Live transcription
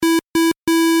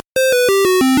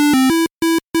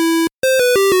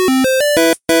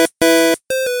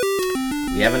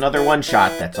another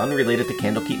one-shot that's unrelated to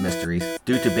Candlekeep Mysteries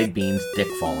due to Big Bean's dick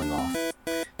falling off.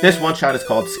 This one-shot is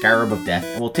called Scarab of Death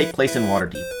and will take place in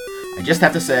Waterdeep. I just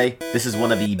have to say, this is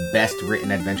one of the best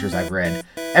written adventures I've read.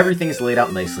 Everything is laid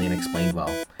out nicely and explained well.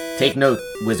 Take note,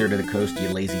 Wizard of the Coast, you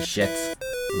lazy shits.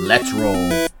 Let's roll.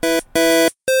 You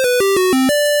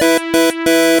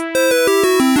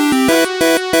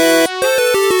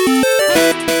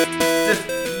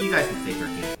guys can stay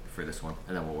 13 for this one,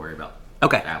 and then we'll worry about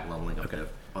that leveling up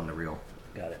on the reel.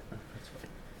 Got it.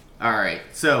 Alright,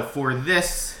 so for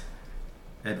this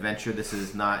adventure, this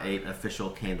is not an official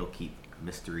Candlekeep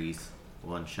Mysteries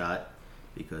one-shot,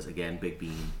 because again, Big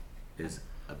Bean is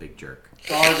a big jerk.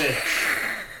 Garbage.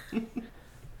 We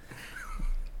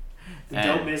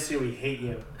don't miss you, we hate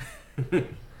you.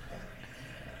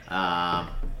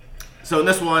 So in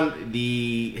this one,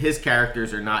 his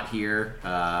characters are not here,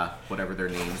 whatever their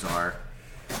names are.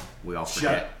 We all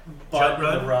forget.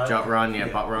 Butt-Run, yeah,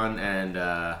 Butt-Run, and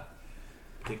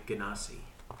Dick Ganassi.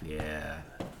 Yeah.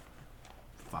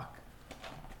 Fuck.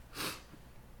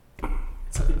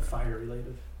 Something fire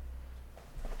related.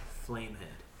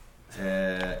 Flamehead.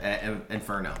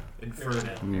 Inferno.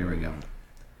 Inferno. There we go.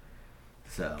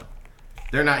 So,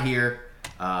 they're not here.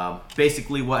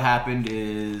 Basically, what happened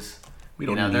is,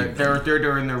 they're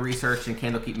doing their research in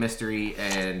Candlekeep Mystery,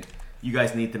 and you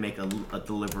guys need to make a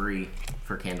delivery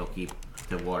for Candlekeep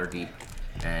to Waterdeep,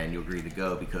 and you agree to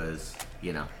go because,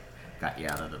 got you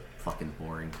out of the fucking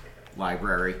boring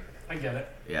library. I get it.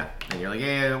 Yeah, and you're like,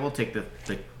 yeah, we'll take the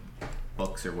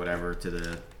books or whatever to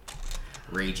the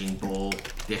Raging Bull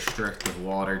district of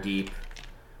Waterdeep,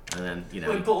 and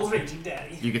then Bull's Raging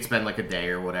Daddy. You could spend like a day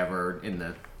or whatever in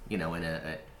the in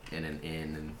an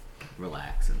inn and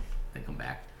relax and then come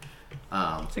back.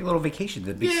 It's like a little vacation.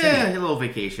 The big city. Yeah, a little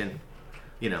vacation.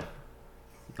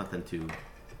 Nothing too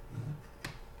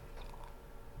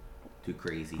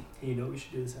crazy. Hey, you know what we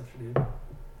should do this afternoon?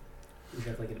 We should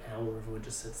have like an hour where everyone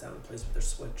just sits down and plays with their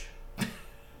Switch.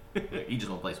 You just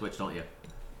want to play Switch, don't you?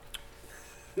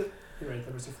 You're right,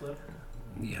 there was a flip.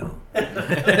 Yeah. You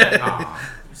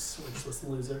switchless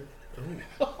loser.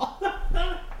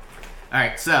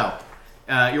 Alright, so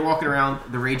you're walking around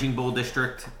the Raging Bull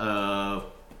district of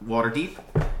Waterdeep,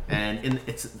 and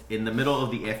it's in the middle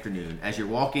of the afternoon. As you're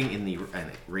walking in the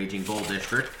Raging Bull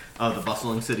district of the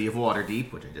bustling city of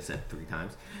Waterdeep, which I just said 3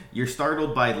 times, you're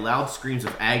startled by loud screams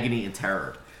of agony and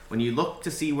terror. When you look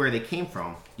to see where they came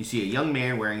from, you see a young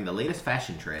man wearing the latest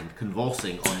fashion trend,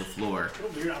 convulsing on the floor.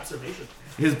 What a weird observation.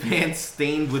 His pants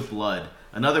stained with blood.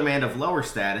 Another man of lower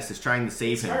status is trying to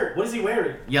save him. Hurt. What is he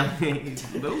wearing? It's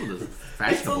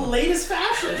the latest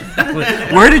fashion.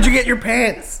 Where did you get your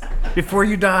pants before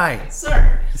you die?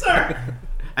 Sir.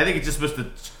 I think it's just supposed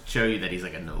to show you that he's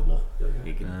like a noble.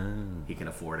 He can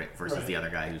afford it versus the other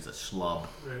guy who's a schlub,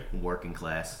 working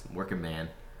class, working man.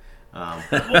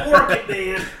 Working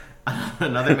man.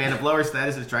 Another man of lower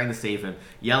status is trying to save him,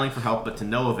 yelling for help, but to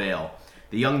no avail.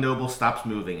 The young noble stops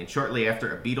moving, and shortly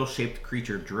after, a beetle-shaped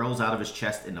creature drills out of his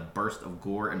chest in a burst of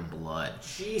gore and blood.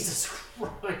 Jesus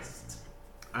Christ.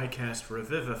 I cast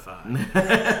Revivify.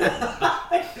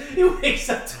 He wakes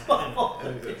up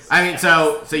 12. I mean,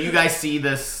 so you guys see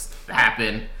this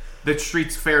happen. The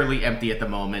street's fairly empty at the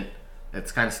moment.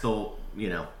 It's kind of still,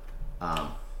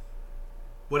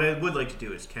 What I would like to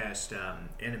do is cast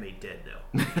Animate Dead, though.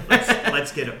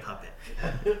 Let's get a puppet.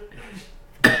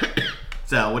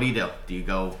 So, what do you do? Do you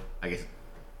go, I guess...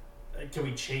 Can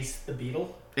we chase the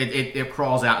beetle? It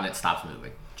crawls out and it stops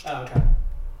moving. Oh, okay.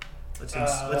 Let's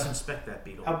inspect that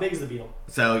beetle. How big is the beetle?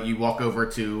 So, you walk over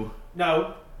to...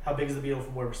 No. How big is the beetle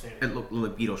from where we're standing? It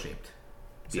looked beetle-shaped.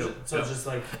 So it's just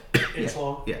like inch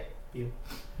long? Yeah. Beetle.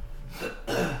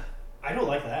 I don't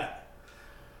like that.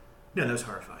 No, that was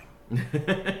horrifying.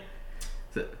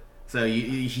 So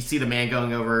you see the man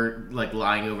going over, like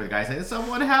lying over the guy saying,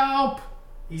 "Someone help!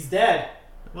 He's dead."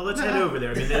 Well, let's head over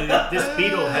there. I mean, this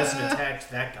beetle hasn't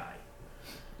attacked that guy.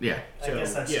 Yeah. I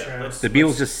guess that's true. The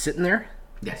beetle's just sitting there?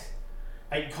 Yes.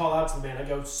 I call out to the man. I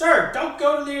go, "Sir, don't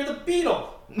go near the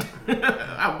beetle."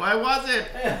 Why was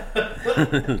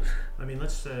it? I mean,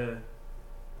 let's.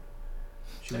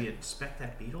 Should we inspect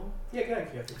that beetle? Yeah, go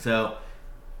ahead. So.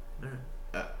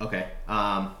 Okay.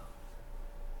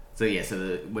 So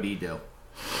what do you do?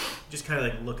 Just kind of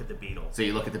like look at the beetle. So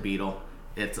you look at the beetle.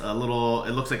 It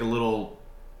looks like a little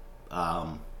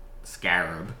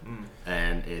scarab,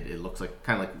 and it looks like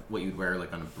kind of like what you'd wear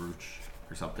like on a brooch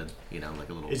or something. Like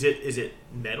a little. Is it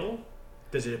metal?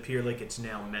 Does it appear like it's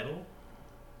now metal?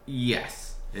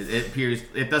 Yes. It appears.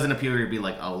 It doesn't appear to be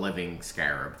like a living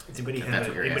scarab. Does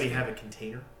anybody have a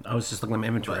container? I was just looking at my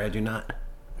inventory. I do not.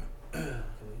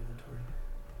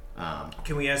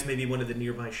 Can we ask maybe one of the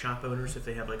nearby shop owners if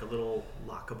they have like a little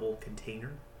lockable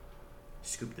container?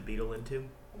 Scoop the beetle into?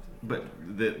 But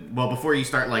before you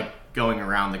start like going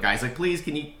around, the guy's like, "Please,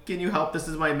 can you help? This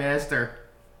is my master."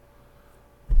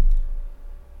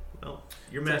 Well,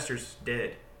 your master's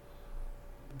dead.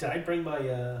 Did I bring my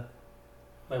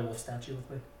my wolf statue with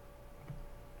me?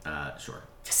 Sure.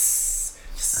 Yes.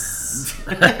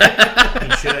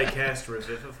 Should I cast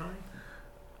Revivify?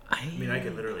 I mean, I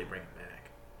could literally bring it back.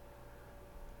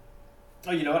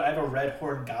 Oh, you know what? I have a red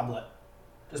horn goblet.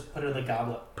 Just put it in the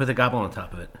goblet. Put the goblin on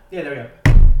top of it. Yeah, there we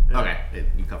go. Okay,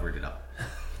 you covered it up.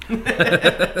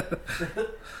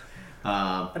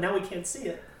 But now we can't see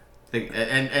it.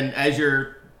 And as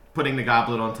you're putting the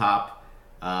goblet on top,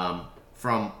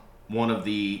 from one of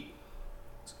the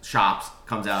shops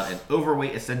comes out an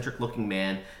overweight, eccentric-looking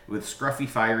man with scruffy,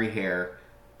 fiery hair,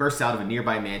 bursts out of a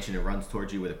nearby mansion and runs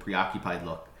towards you with a preoccupied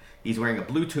look. He's wearing a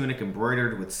blue tunic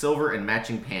embroidered with silver and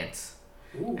matching pants,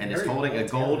 and is holding a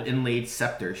gold inlaid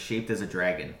scepter shaped as a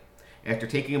dragon. After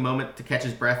taking a moment to catch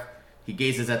his breath, he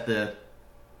gazes at the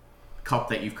cup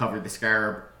that you've covered the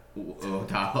scarab on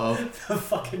top of. The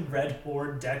fucking red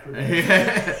horn decorative.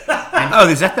 Oh,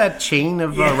 is that chain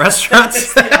of restaurants?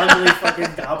 It's the ugly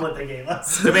fucking goblet they gave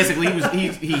us. So basically,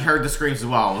 he heard the screams as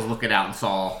well. Was looking out and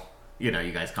saw, you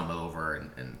guys come over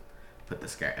and put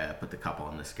the cup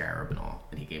on the scarab and all,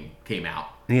 and he came out.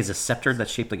 And he has a scepter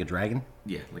that's shaped like a dragon.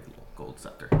 Yeah, like a little gold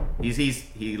scepter.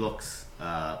 He looks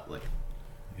like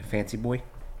A fancy boy.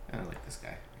 I like this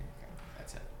guy.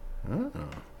 That's it. Oh.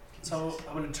 So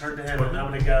I'm gonna turn to him and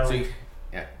I'm gonna go. So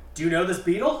yeah. Do you know this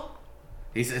beetle?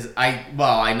 He says, I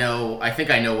think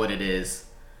I know what it is,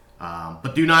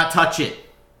 but do not touch it.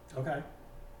 Okay.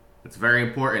 It's very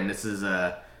important. This is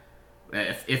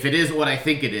if it is what I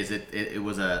think it is, it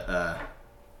was a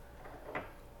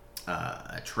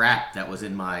trap that was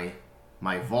in my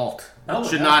vault. Oh, It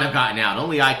should not have gotten out.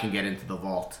 Only I can get into the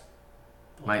vault.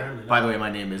 Well, By the way, my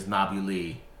name is Nabu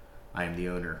Lee. I am the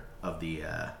owner of the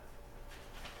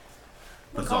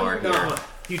bazaar here.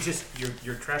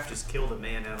 Your trap just killed a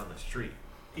man out on the street.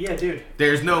 Yeah, dude.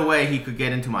 There's no way he could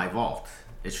get into my vault.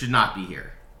 It should not be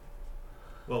here.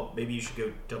 Well, maybe you should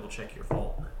go double check your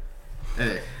vault.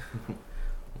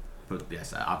 But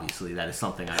yes, obviously that is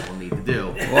something I will need to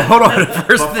do. Well, hold on.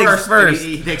 First.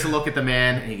 He takes a look at the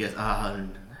man and he goes, I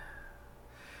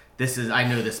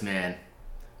know this man.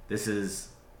 This is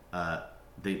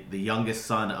the youngest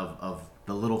son of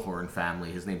the Littlehorn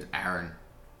family. His name's Aaron.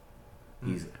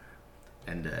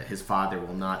 His father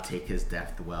will not take his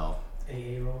death well.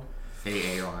 Aaron.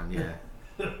 Aaron, yeah.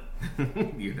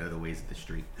 You know the ways of the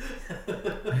street.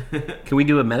 Can we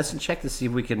do a medicine check to see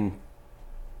if we can,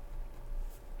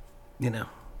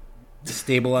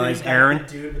 stabilize Aaron?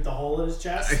 The dude with the hole in his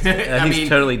chest. He's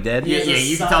totally dead. Yeah, He has a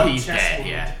you can tell solid he's chest dead.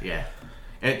 wound. Yeah.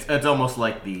 It's almost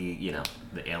like the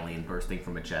alien bursting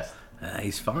from a chest.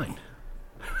 He's fine.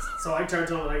 So I turn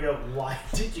to him and I go, "Why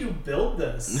did you build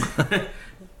this?"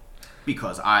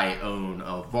 Because I own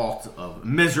a vault of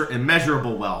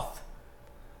immeasurable wealth,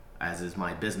 as is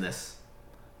my business.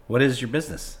 What is your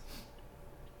business?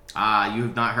 You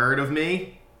have not heard of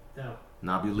me? No.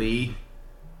 Nabu Lee?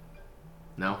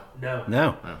 No? No.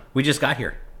 No. Oh. We just got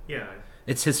here. Yeah.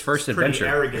 It's his first It's pretty adventure.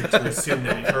 arrogant to assume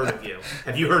that we've heard of you.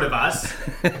 Have you heard of us?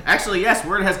 Actually, yes,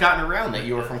 word has gotten around that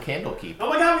you are from Candlekeep. Oh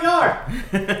my god, we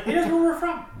are! He knows where we're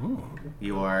from.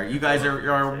 You guys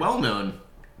are well known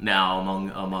now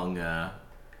among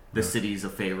the cities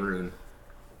of Faerun.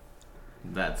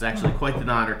 That's actually quite an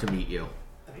honor to meet you.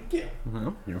 Thank you.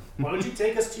 Well, Why don't you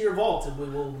take us to your vault and we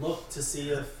will look to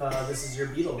see if this is your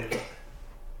beetle.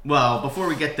 Well, before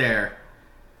we get there,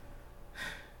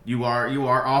 you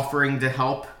are offering to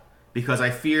help because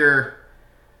I fear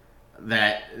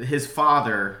that his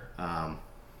father, of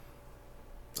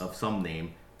some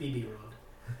name, BB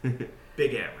Rod.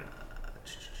 Big Aaron.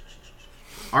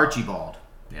 Archibald.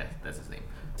 Yeah, that's his name.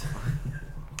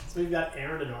 So we've got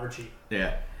Aaron and Archie.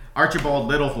 Yeah, Archibald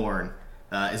Littlehorn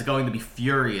is going to be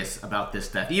furious about this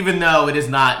death, even though it is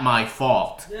not my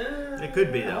fault. It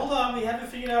could be, though. Hold on, we haven't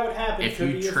figured out what happened. If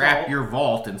Could be you trap fault. your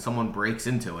vault and someone breaks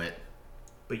into it,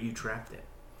 But you trapped it.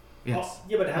 yes, Well,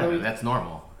 yeah, but how do we? that's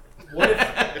normal. What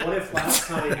if last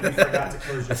time we forgot to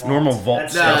close your vault? normal vault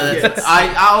That's stuff. yes.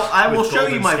 I will With show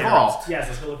you golden my scarabs. vault. Yes,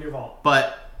 let's go look at your vault.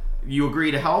 But you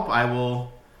agree to help, I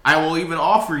will even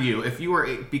offer you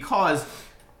because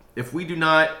if we do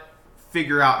not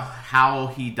figure out how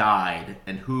he died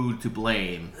and who to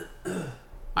blame,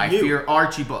 I You. fear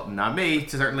Archibald, not me,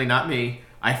 certainly not me.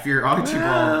 I fear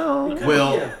Archibald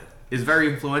Because is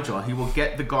very influential. He will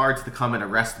get the guards to come and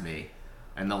arrest me,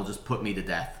 and they'll just put me to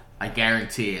death. I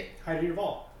guarantee it. hide in your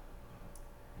vault.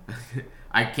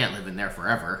 I can't live in there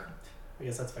forever. I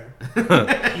guess that's fair.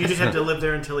 You just have to live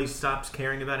there until he stops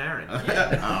caring about Aaron.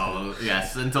 Oh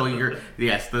yes, until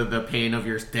the pain of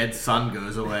your dead son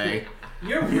goes away.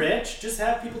 You're rich. Just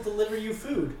have people deliver you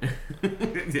food.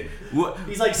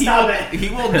 He's like, He stop will- it. He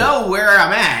will know where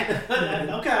I'm at.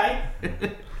 Okay.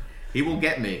 He will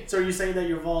get me. So are you saying that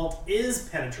your vault is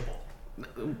penetrable?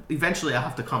 Eventually, I'll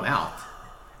have to come out.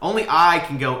 Only I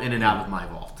can go in and out of my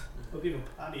vault. Well, people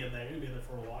potty in there. You're gonna be in there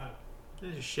for a while.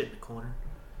 There's just shit in the corner.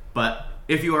 But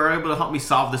if you are able to help me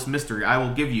solve this mystery, I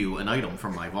will give you an item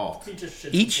from my vault. He just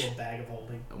shits Each? into a bag of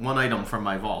holding. One item from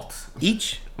my vault.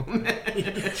 Each?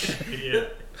 Yeah.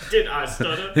 Did I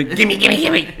stutter? gimme.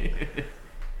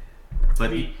 But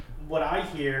I mean, what I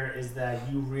hear is that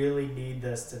you really need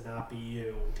this to not be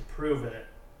you to prove it.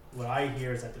 What I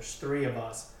hear is that there's 3 of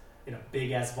us in a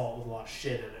big ass vault with a lot of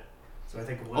shit in it. So I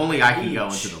think only I can go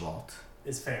into the vault.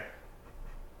 Is fair.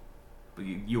 But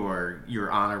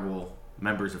you're honorable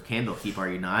members of Candlekeep, are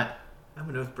you not? I'm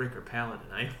an Oathbreaker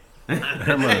Paladin.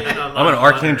 I'm an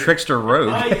arcane trickster rogue.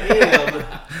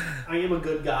 I am a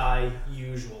good guy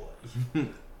usually.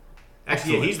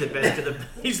 Actually, yeah,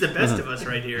 he's the best of us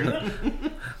right here.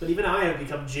 But even I have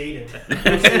become jaded,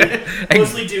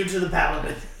 mostly due to the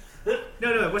paladin.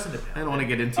 No, it wasn't the I Paladin. don't want to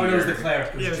get into Oh, your... it was the cleric.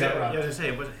 It was Yeah, I was Jet gonna Rock. say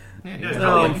it wasn't. Yeah, No, it's you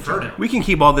probably know, Inferno. We can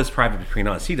keep all this private between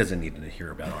us. He doesn't need to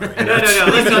hear about our No.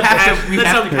 Let's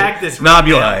unpack this.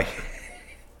 Nobuli.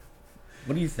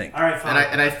 What do you think? All right, fine.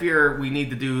 And I fear we need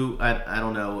to do... I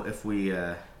don't know if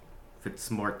it's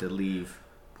smart to leave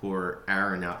poor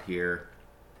Aaron out here.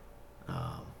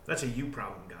 That's a you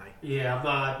problem, guy. Yeah, I'm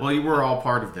not. Well, you were all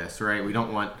part of this, right? We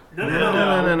don't want... No. We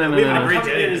haven't I'm agreed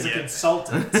coming to in as a anything yet.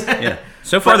 consultant. Yeah.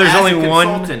 So far, But there's as only a one.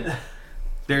 consultant,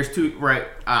 there's 2... Right.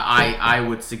 I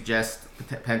would suggest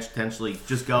potentially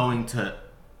just going to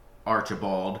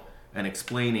Archibald and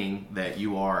explaining that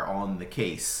you are on the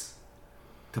case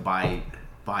to buy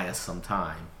us some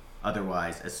time.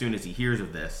 Otherwise, as soon as he hears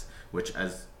of this, which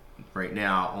as right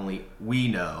now only we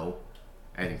know,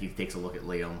 I think he takes a look at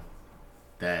Liam,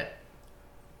 that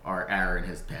our Aaron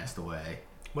has passed away.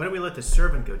 Why don't we let the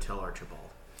servant go tell Archibald?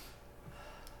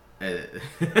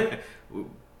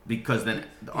 Because then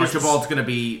Archibald's going to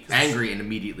be angry and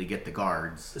immediately get the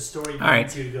guards. The story needs All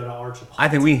right. you to go to Archibald. I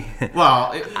think we.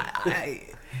 Well,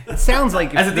 It sounds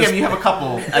like as a this- DM, you have a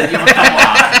couple.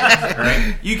 Options,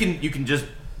 right? You can just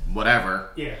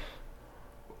whatever. Yeah.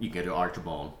 You can go to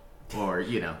Archibald, or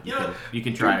you know,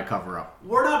 can try to cover up.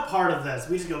 We're not part of this.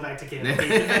 We just go back to camp.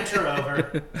 Adventure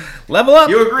over. level up.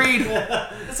 You agreed.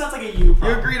 This sounds like a you You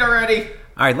problem. agreed already.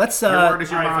 All right, let's. Your word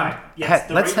is All your right, bond. fine. Yes,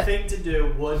 the let's right thing to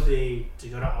do would be to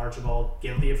go to Archibald,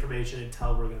 give him the information, and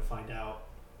tell him we're going to find out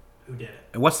who did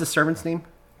it. What's the servant's name?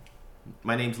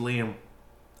 My name's Liam.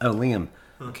 Oh, Liam.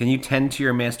 Can you tend to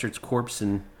your master's corpse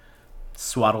and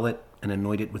swaddle it and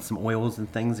anoint it with some oils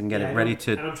and things and get Yeah, it ready I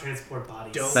to? don't transport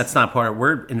bodies. Don't- That's not part of.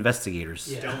 We're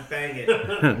investigators. Yeah. Don't bang it.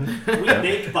 We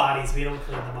make bodies. We don't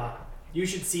clean them up. You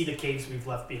should see the caves we've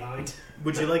left behind.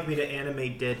 Would you like me to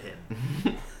animate dead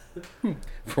him?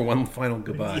 For one final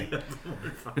goodbye.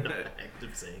 Act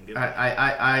of saying goodbye.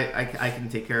 I can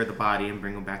take care of the body and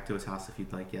bring him back to his house if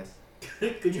you'd like. Yes.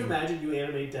 Could you imagine you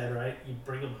animate dead, right? You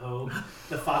bring him home.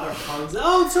 The father comes.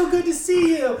 Oh, it's so good to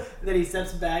see you. And then he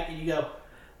steps back and you go,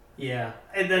 yeah.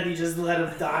 And then you just let him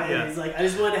die. Yeah. And he's like, I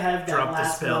just wanted to have that Drop the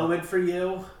last spell. moment for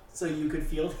you so you could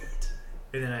feel it.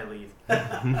 And then I leave.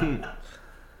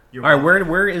 You're All right,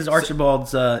 where is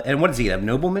Archibald's? And what is he? A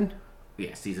nobleman?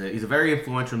 Yes, he's a very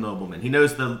influential nobleman. He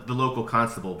knows the local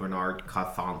constable Bernard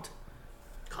Cathont.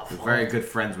 We're very good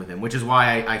friends with him, which is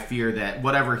why I fear that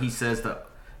whatever he says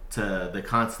to the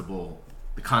constable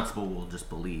will just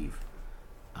believe.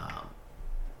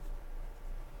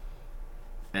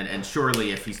 And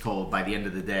surely, if he's told by the end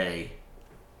of the day,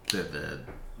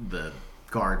 the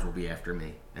guards will be after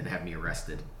me and have me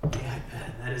arrested. Yeah, I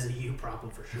bet. That is a you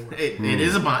problem for sure. It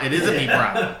is a me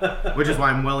problem, which is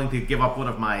why I'm willing to give up one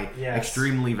of my Yes.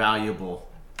 extremely valuable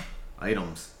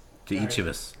items. To each of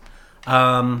us.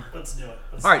 Let's do it.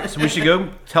 All right, so we should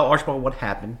go tell Archibald what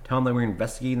happened. Tell him that we're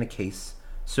investigating the case.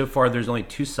 So far, there's only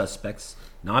 2 suspects: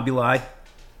 Nobuli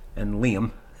and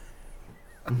Liam.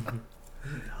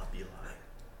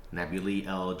 Nabuli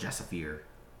El Jessafir.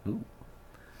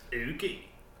 Okay.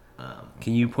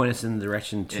 Can you point us in the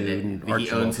direction to And he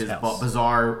Archibald's owns his house?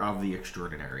 Bazaar of the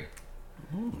Extraordinary.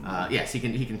 Yes, he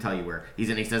can tell you where he's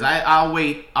in. He says, "I'll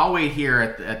wait here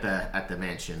at the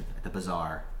mansion at the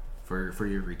bazaar for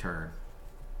your return."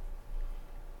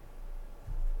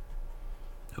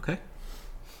 Okay.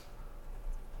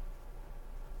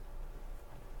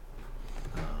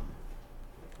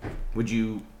 Would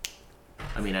you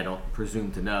I mean, I don't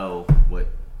presume to know what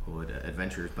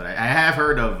adventures, but I have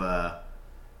heard of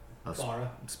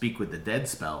speak with the dead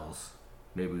spells.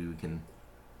 Maybe we can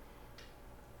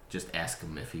just ask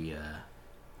him if he.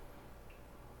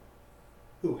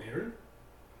 Who, Aaron?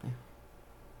 Yeah.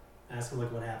 Ask him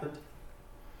like what happened.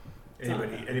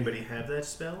 Anybody have that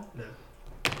spell? No.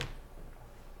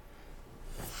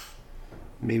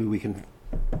 Maybe we can.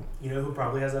 You know who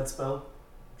probably has that spell?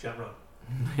 Jet Run.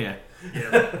 Yeah.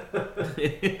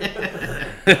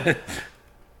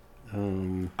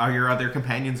 Are your other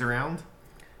companions around?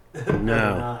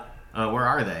 No. Where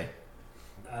are they?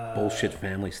 Bullshit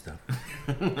family stuff.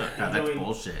 God, that's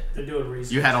bullshit. They're doing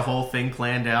research. You had a whole thing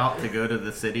planned out to go to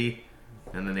the city,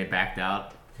 and then they backed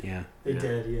out. Yeah. They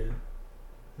did, yeah.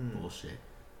 Bullshit.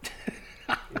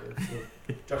 Jet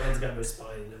Run's got no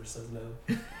spine. He never says no.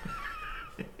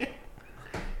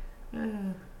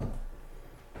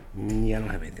 Yeah, I don't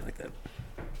have anything like that.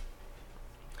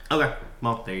 Okay.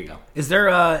 Well, there you go. Is there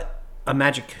a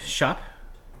magic shop?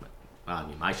 I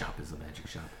mean, my shop is a magic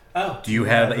shop. Oh. Do you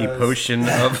have a potion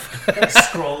of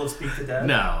scroll of speak to dead?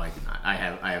 No, I do not. I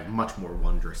have much more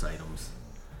wondrous items.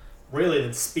 Really,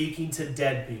 than speaking to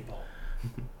dead people.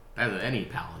 Any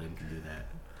paladin can do that.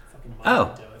 Fucking mine Oh,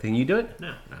 would do it. can you do it?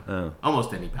 No. Oh.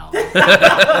 Almost any paladin.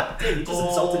 Damn, he just All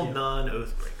insulted you.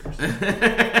 non-oath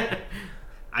breakers.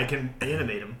 I can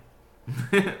animate him.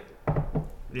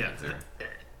 Yeah.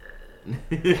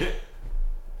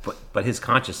 But his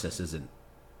consciousness isn't.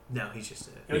 No, he's just.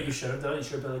 You know what you should have done? You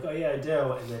should have been like, oh yeah, I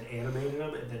do, and then animated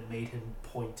him, and then made him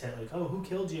point at like, oh, who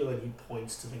killed you? And he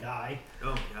points to the guy.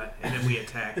 Oh God! And then we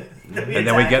attack. And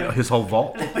then we get his whole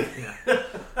vault. Yeah.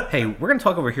 Hey, we're gonna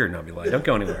talk over here, Nobula. Don't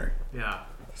go anywhere. Yeah.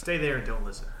 Stay there and don't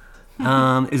listen.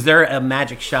 Is there a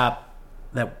magic shop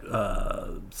that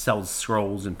sells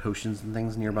scrolls and potions and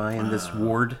things nearby in this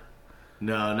ward?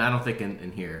 No, I don't think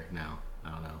in here. No, I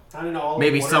don't know. I don't know.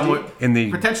 Maybe somewhere in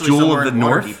the potentially Jewel somewhere of the in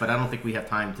North? Waterdeep, but I don't think we have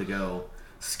time to go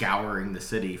scouring the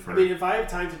city for. I mean, if I have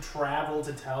time to travel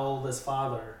to tell this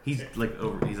father, he's like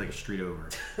a street over.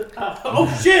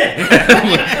 oh shit!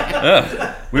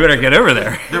 We better get over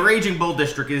there. The Raging Bull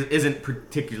district isn't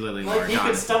particularly Like large. he could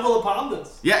honestly. stumble upon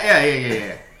this.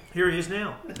 Yeah. Here he is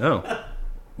now. Oh.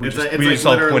 It's we like just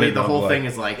all literally pointed the on whole the thing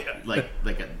is like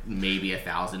maybe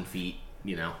 1,000 feet.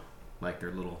 You know, like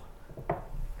they're little.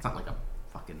 It's not like a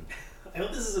fucking. I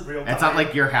hope this isn't real. It's not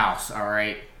like your house. All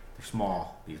right, they're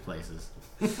small. These places.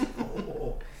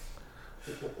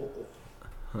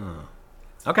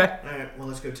 Okay. All right. Well,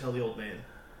 let's go tell the old man.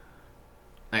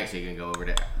 Alright, so you're gonna go over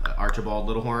to Archibald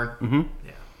Littlehorn. Mm-hmm.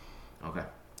 Yeah. Okay.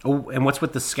 Oh, and what's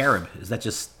with the scarab? Is that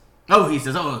just Oh, he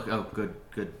says, "Oh,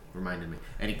 good, reminded me."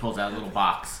 And he pulls out a little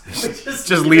box.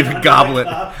 just leave a goblet?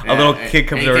 A little And- kid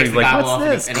comes and he over and takes he's the like, goblet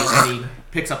 "What's off this?" And he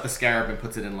picks up the scarab and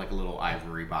puts it in like a little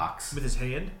ivory box. With his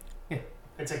hand.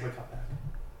 I take my cup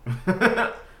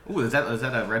back. Ooh, is that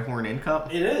a Red Horn Inn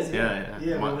cup? It is. Yeah.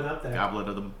 Yeah, we went up there. Goblet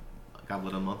of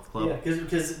the Month Club. Yeah,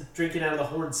 because drinking out of the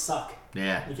horns suck.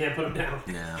 Yeah. You can't put them down.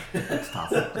 No, it's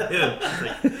tough. Yeah.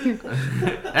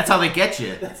 That's how they get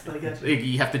you. That's what I get you.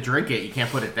 You have to drink it. You can't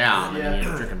put it down, and then you end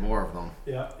up drinking more of them.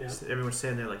 Yeah. Everyone's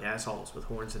standing there like assholes with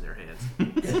horns in their hands.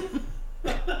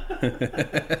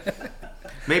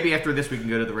 Maybe after this we can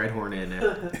go to the Red Horn Inn.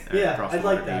 Yeah, across I'd the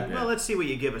like Waterdeep, that. yeah. Well, let's see what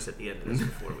you give us at the end of this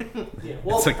before we. Yeah.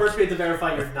 Well, It's like- first we have to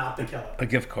verify you're not the killer. A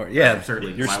gift card. Yeah,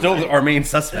 Certainly. You're Why still would I? our main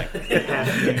suspect.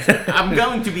 I'm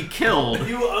going to be killed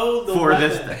You own the for weapon.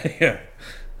 this thing. Yeah.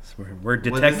 So we're Well, this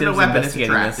detectives isn't a weapon, it's a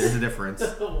investigating trap. this. There's a difference.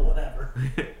 Whatever.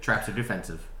 Traps are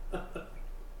defensive.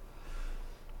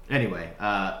 Anyway,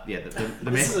 the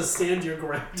This is man a stand your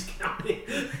ground county.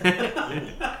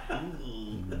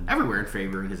 everywhere in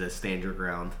favoring is a stand your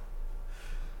ground.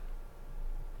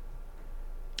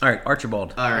 All right,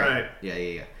 Archibald. All right. Right.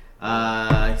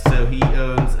 Yeah. So he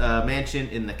owns a mansion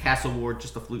in the Castle Ward,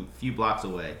 just a few blocks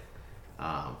away.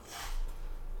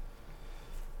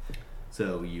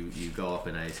 So you go up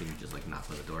and I assume you just like knock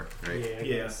on the door, right? Yeah. I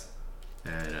Yeah. guess.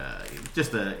 And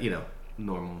just a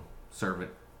normal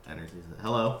servant enters. He says,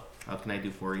 "Hello, how can I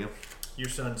do for you?" Your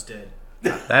son's dead.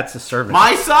 That's a servant.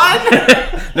 My son?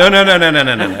 No.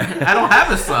 I don't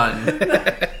have a son.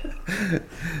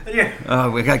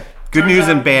 Oh, we got good Turns news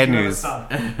and out bad you have a news, son.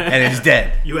 and it's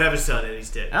dead. You have a son and he's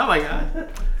dead. Oh my god!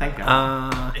 Thank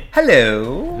God.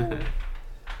 Hello.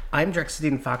 I'm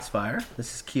Drexidine Foxfire.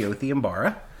 This is Keothi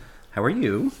Imbara. How are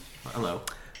you? Hello.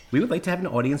 We would like to have an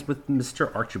audience with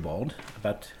Mr. Archibald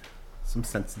about some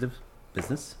sensitive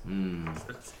business.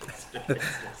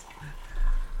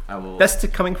 I will. Best to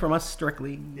coming from us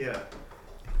directly. Yeah.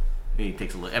 He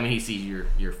takes a look. I mean, he sees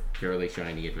your fairly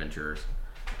shiny adventurers,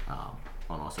 on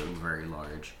also very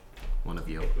large one of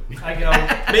you. I go,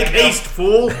 Make haste,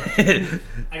 fool!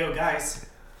 I go, guys,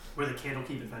 we're the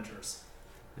Candlekeep Adventurers.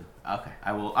 Okay,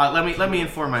 I will. Let me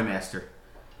inform my master.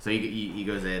 So he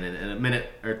goes in, and a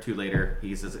minute or two later,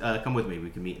 he says, "Come with me. We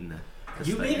can meet in the."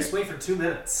 You made us wait for 2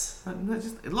 minutes. Look,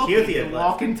 Keothy you had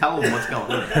walk and tell him what's going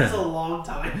on. That's a long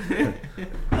time.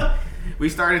 We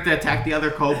started to attack the other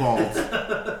kobolds.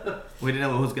 We didn't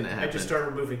know what was going to happen. I just start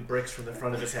removing bricks from the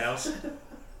front of his house.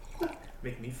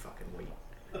 Make me fucking wait.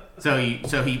 So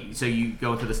you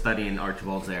go into the study, and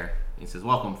Archibald's there. He says,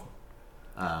 "Welcome,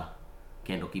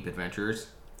 Candlekeep Adventurers."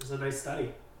 It was a nice study.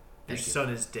 Your Thank you. son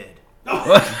is dead.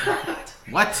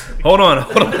 What? Hold on. I'm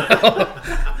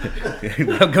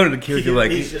going to the Keothy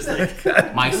like, He's just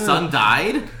like, My son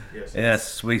died?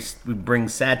 yes, we bring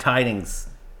sad tidings.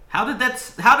 How did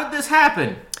this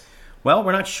happen? Well,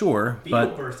 we're not sure, Beetle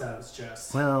but burst out of his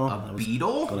chest. well, I A was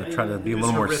beetle? going to try to be a It was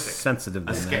little more horrific. sensitive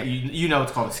than that. You know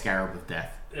it's called a Scarab of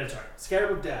Death. That's right.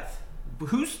 Scarab of Death.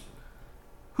 Who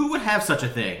would have such a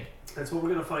thing? That's what we're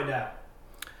going to find out.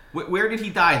 Where did he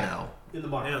die, though? In the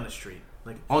on market. the street.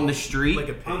 Like On the street? Like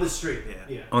a pig. On the street. Yeah.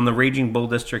 Yeah. On the Raging Bull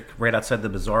District, right outside the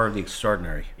Bazaar of the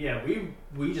Extraordinary. Yeah,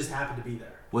 we just happened to be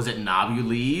there. Was it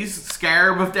Nobulee's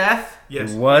Scarab of Death?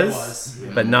 Yes. It was, It was,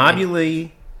 yeah. but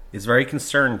Nobule is very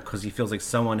concerned because he feels like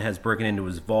someone has broken into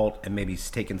his vault and maybe he's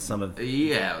taken some of.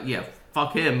 Yeah.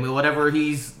 Fuck him. Whatever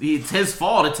it's his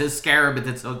fault. It's his Scarab.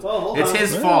 It's hold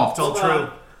his on. fault. It's all Hold true.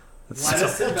 on. Let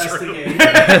us investigate.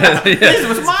 This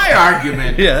was my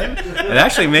argument. Yeah, it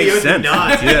actually makes Keothy sense.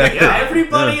 nods. Yeah.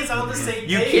 Everybody is on the same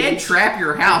You page. can't trap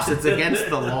your house. It's against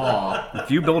the law.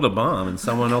 If you build a bomb and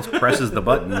someone else presses the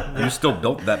button, you still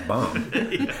built that bomb.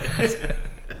 Yeah,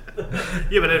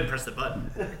 but I didn't press the button.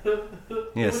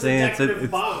 Yeah, was a see, decorative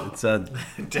bomb. it's a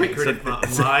Decorative bomb.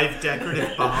 Live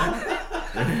decorative bomb.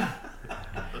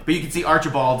 But you can see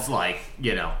Archibald's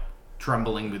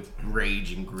trembling with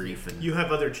rage and grief, and You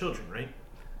have other children, right?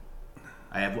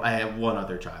 I have one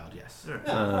other child. Yes. Sure.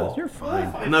 Cool. you're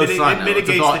fine. Well, No It son. No. It's, a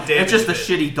mitigates da- the damage. it's just a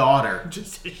shitty daughter.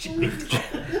 Just you didn't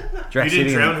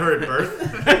Draxidian- drown her at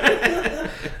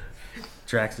birth?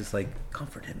 Drax is like,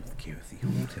 comfort him, Keothy.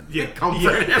 Hold him. Yeah,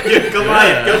 Comfort him. Yeah,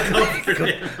 Goliath, go comfort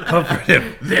him. Comfort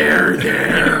him. There.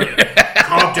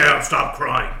 Calm down, stop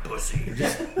crying, pussy.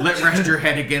 Rest your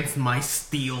head against my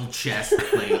steel chest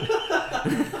plate.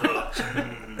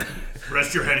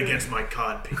 Rest your head against my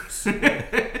codpiece.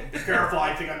 Careful,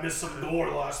 I think I missed some door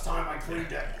last time I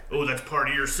cleaned it. Oh, that's part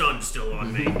of your son still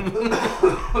on me.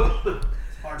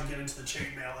 Hard to get into the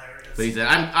chainmail areas. So he said,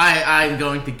 "I'm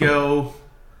going to go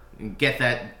and get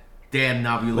that damn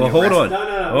Nobule." Well, hold arrested." on.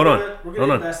 No. Hold on. We're Hold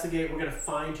gonna on. investigate. We're gonna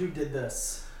find who did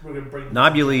this. We're gonna bring.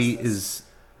 Nobule justice. is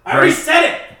I already said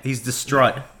it. he's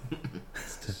distraught.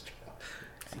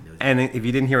 And if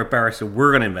you didn't hear what Barry said,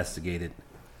 we're going to investigate it.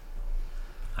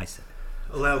 I said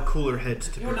it. Allow cooler heads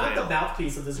to You're not the prevail.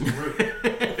 mouthpiece of this group.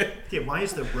 Yeah, why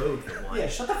is the road for one? Yeah,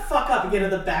 shut the fuck up and get in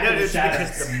the back No, of the it's shadows.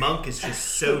 because the monk is just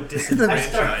so I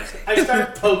disenfranchised.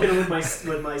 start poking him with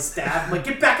my staff. I'm like,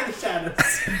 get back in the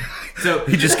shadows. So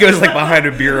He just goes like behind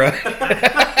a bureau.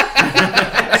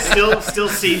 Still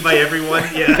seen by everyone.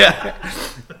 Yeah.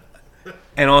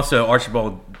 And also,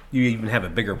 Archibald, you even have a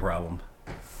bigger problem.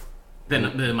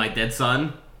 then my dead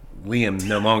son. Liam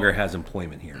no longer has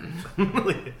employment here.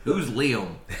 Who's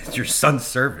Liam? It's your son's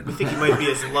servant. I think he might be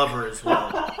his lover as well.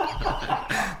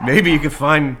 Maybe you could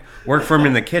find work for him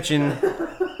in the kitchen.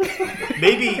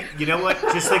 Maybe, you know what?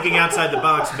 Just thinking outside the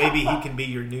box, maybe he can be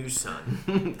your new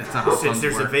son. That's not how Since sons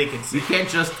there's a work. vacancy. You can't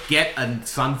just get a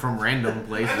son from random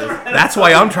places. That's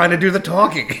why I'm trying to do the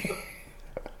talking.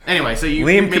 Anyway, so you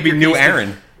Liam made could be your new case to-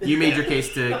 Aaron. You made your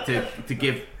case to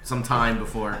give some time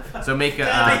before. So make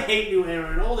I a hate new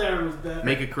Aaron. Old Aaron was better.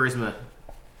 make a charisma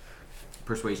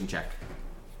persuasion check.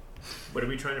 What are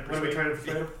we trying to What are we persuade? trying to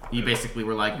persuade him? You basically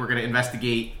were like, we're gonna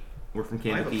investigate. We're from I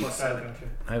have a Candlekeep. plus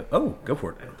 7. Oh, go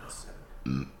for it. I have a plus 7.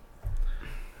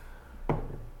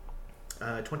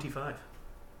 25.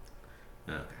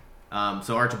 Okay.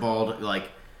 So Archibald,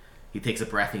 he takes a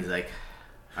breath and he's like,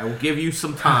 I will give you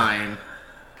some time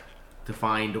to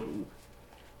find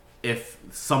if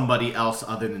somebody else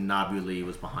other than Nobule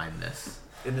was behind this.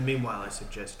 In the meanwhile, I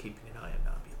suggest keeping an eye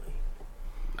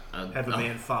on Nobule. Have a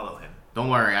man follow him. Don't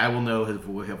worry, I will know his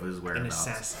An whereabouts.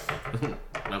 assassin.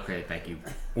 Okay, thank you,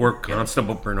 Or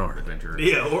Constable Bernard. adventurer.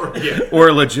 Yeah, Or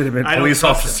a legitimate I don't police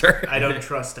trust officer. him. I don't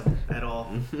trust him at all.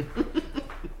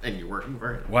 And you're working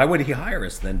for it. Why would he hire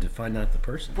us then to find out the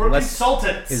person? We're Unless-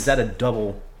 consultants. is that a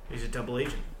double He's a double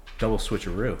agent.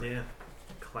 switcheroo? Yeah.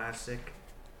 Classic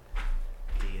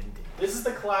D&D. This is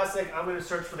the classic. I'm going to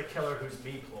search for the killer who's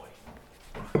me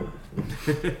ploy.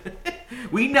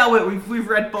 We know it. We've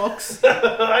read books.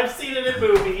 I've seen it in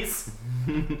movies.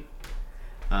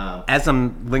 As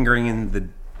I'm lingering in the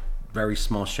very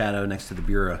small shadow next to the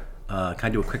bureau, can I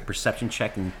do a quick perception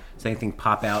check and does anything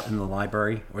pop out in the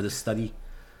library or the study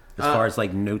as far as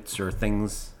like notes or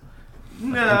things?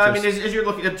 No, I mean, as you're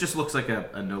looking, it just looks like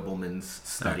a nobleman's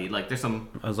study. Like there's some.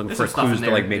 I was looking there's for some stuff clues in to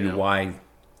there, like maybe you know. why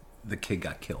the kid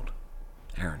got killed.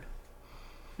 Aaron.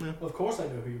 Of course I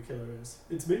know who your killer is.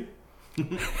 It's me.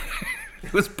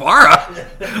 It was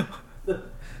Bara.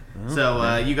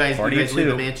 So you guys Party leave of the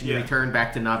two. mansion, Yeah. return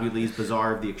back to Nabuli's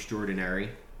Bazaar of the Extraordinary,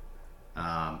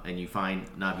 and you find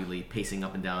Nabuli pacing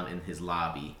up and down in his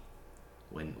lobby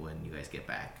when you guys get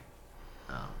back.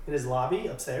 In his lobby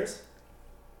upstairs.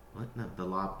 What? No, the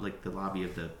lobby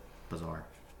of the bazaar.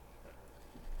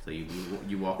 So you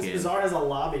walk This in. bazaar has a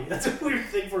lobby. That's a weird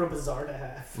thing for a bazaar to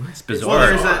have. It's Well,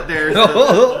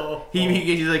 bizarre.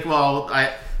 he's like, well,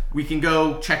 we can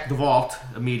go check the vault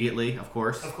immediately, of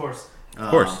course. Of course. Of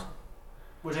course.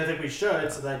 Which I think we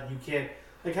should, so that you can't.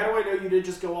 Like, how do I know you didn't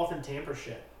just go off and tamper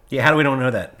shit? Yeah, how do we don't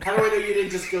know that? How do I know you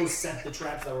didn't just go set the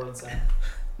traps that were inside?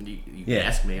 You Yeah. can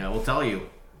ask me, I will tell you.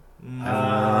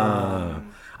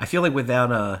 I feel like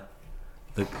without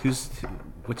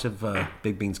which of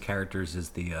Big Bean's characters is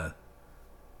the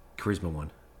charisma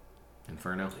one?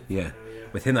 Inferno. Yeah. Yeah.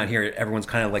 With him not here, everyone's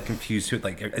kind of like confused. Who,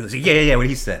 like, yeah, what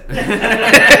he said.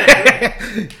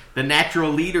 The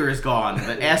natural leader is gone.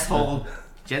 The asshole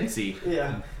Jency.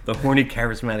 Yeah. The horny,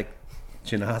 charismatic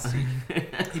Genasi.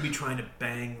 He'd be trying to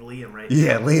bang Liam right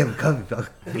Yeah, Liam, come. I'll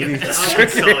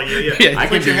console you, yeah. I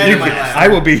can Put your do head in you. my lap. I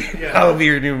will be. Yeah. I will be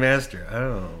your new master.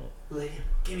 Oh. Liam,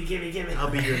 gimme. I'll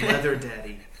be your leather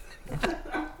daddy.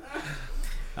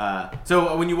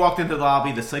 So when you walked into the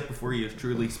lobby, the sight before you is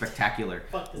truly spectacular.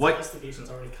 Fuck, this What investigation's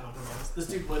already compromised. This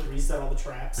dude went and reset all the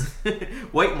traps.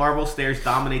 white marble stairs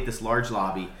dominate this large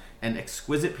lobby, and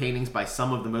exquisite paintings by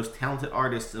some of the most talented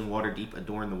artists in Waterdeep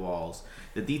adorn the walls.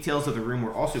 The details of the room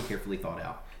were also carefully thought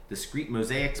out. Discrete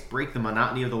mosaics break the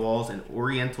monotony of the walls, and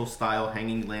Oriental-style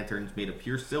hanging lanterns made of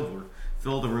pure silver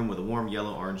fill the room with a warm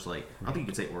yellow-orange light. I don't think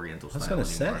you could say Oriental I was style gonna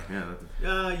say. anymore.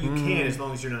 Yeah, You can, as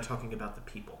long as you're not talking about the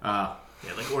people. yeah,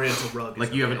 Like Oriental rug.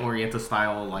 like you have an Oriental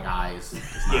style like eyes.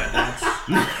 Yeah,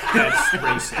 that's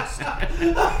racist.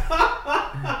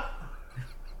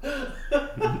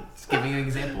 Just giving an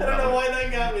example. I don't know Robert. why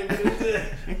that got me, but it did.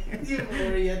 You have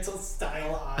Oriental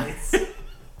style eyes.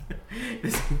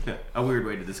 A weird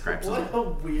way to describe What something. a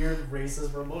weird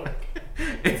racist remark.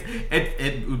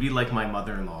 It would be like my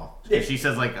mother-in-law. If she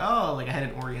says like, oh, like I had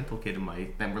an Oriental kid in my,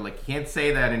 then we're like, you can't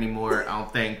say that anymore. I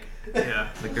don't think. Yeah.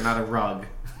 Like they're not a rug.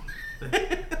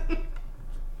 That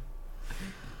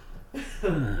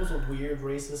was a weird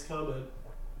racist comment.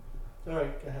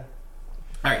 Alright, go ahead.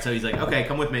 All right, so he's like, okay,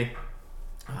 come with me.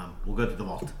 We'll go to the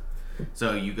vault.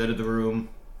 So you go to the room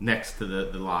next to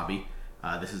the lobby.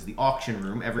 This is the auction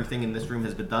room. Everything in this room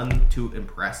has been done to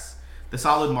impress. The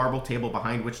solid marble table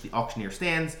behind which the auctioneer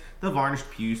stands, the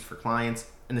varnished pews for clients,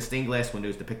 and the stained glass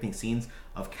windows depicting scenes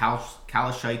of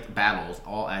Kalashite battles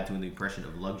all add to the impression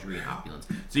of luxury and opulence.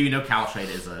 So you know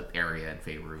Kalashite is an area in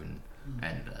Faerun,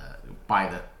 and by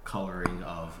the coloring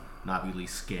of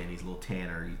Nabuli's skin, he's a little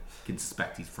tanner. You can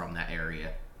suspect he's from that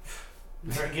area. You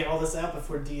better get all this out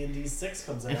before D&D 6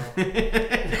 comes out.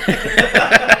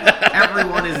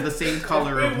 Everyone is the same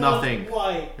color of Everyone's nothing.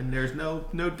 white. And there's no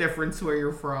difference where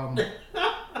you're from.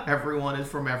 Everyone is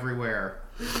from everywhere.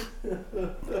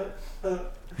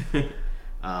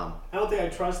 I don't think I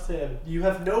trust him. You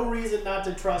have no reason not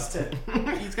to trust him.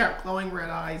 He's got glowing red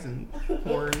eyes and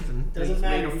horns and Doesn't he's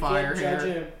matter. made of You fire can't judge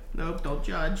hair. him. Nope, don't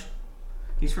judge.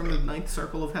 He's from the ninth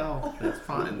circle of hell. That's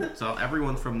fine. So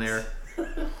everyone's from there.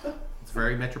 It's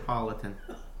very metropolitan.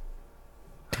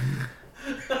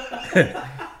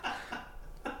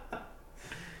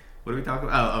 What are we talking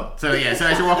about? Oh. So yeah, so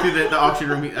as you walk through the auction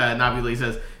room, Nabuli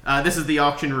says, this is the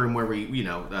auction room where we,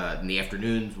 in the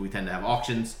afternoons, we tend to have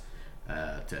auctions,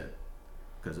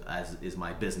 because as is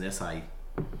my business, I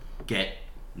get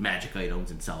magic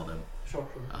items and sell them. Sure.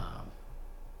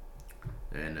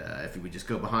 And if we just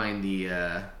go behind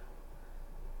the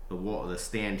wall, the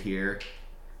stand here,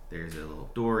 there's a little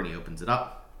door, and he opens it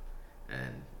up,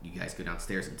 and you guys go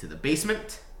downstairs into the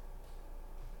basement.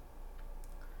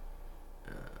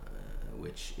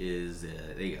 Which is,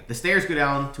 there you go. The stairs go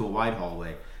down to a wide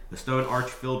hallway. The stone arch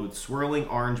filled with swirling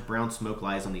orange-brown smoke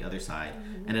lies on the other side.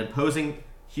 An imposing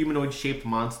humanoid-shaped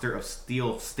monster of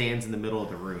steel stands in the middle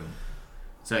of the room.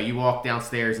 So you walk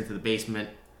downstairs into the basement,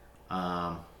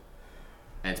 and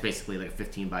it's basically like a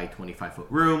 15 by 25 foot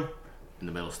room. In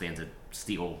the middle stands a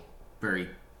steel, very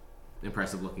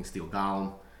impressive looking steel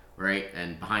golem, right?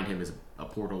 And behind him is a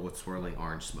portal with swirling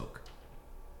orange smoke.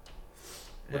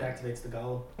 What And, activates the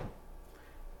golem?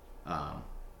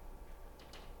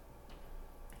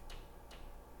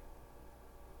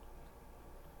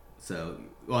 So,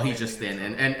 well, he's just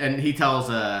standing, and he tells,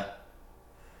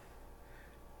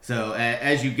 so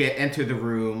as you enter the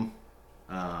room,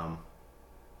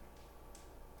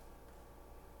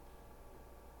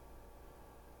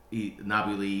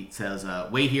 Nabuli says,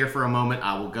 wait here for a moment,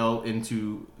 I will go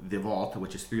into the vault,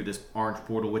 which is through this orange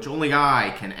portal, which only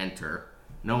I can enter.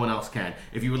 No one else can.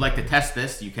 If you would like to test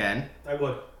this, you can. I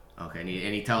would. Okay, and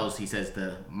he says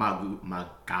to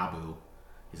Magabu,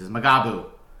 he says, Magabu,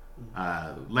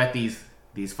 let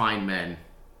these fine men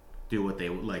do what they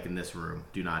would like in this room.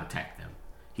 Do not attack them.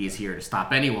 He is here to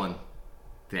stop anyone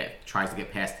that tries to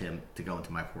get past him to go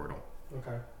into my portal.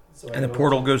 Okay. So And the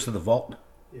portal goes to the vault?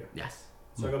 Yeah. Yes.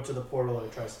 So I go up to the portal and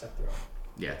I try to step through.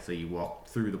 Yeah, so you walk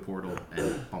through the portal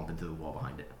and bump into the wall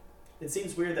behind it. It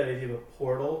seems weird that if you have a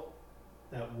portal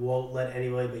that won't let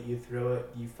anybody but you through it,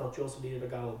 you felt you also needed a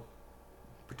golem.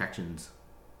 Protections.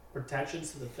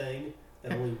 Protections to the thing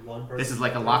that only one person. This is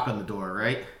like a can lock on the door,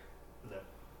 right?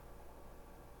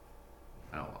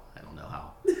 No. I don't know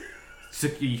how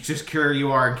secure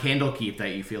you are in Candlekeep that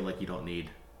you feel like you don't need,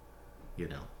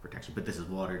 protection. But this is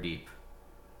Waterdeep.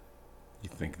 You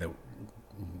think that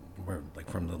we're like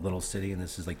from the little city and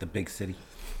this is like the big city?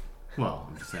 Well,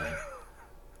 I'm just saying.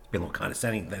 Be a little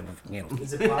condescending.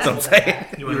 Is it That's what possible I'm to saying.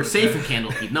 hack? You were safe in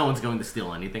Candlekeep. No one's going to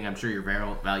steal anything. I'm sure your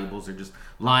valuables are just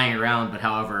lying around. But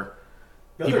however,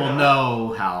 No, they're people not.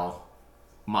 know how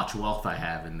much wealth I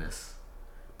have in this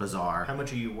bazaar. How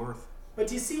much are you worth? But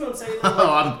do you see what I'm saying?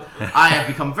 Oh, I have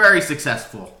become very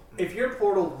successful. If your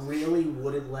portal really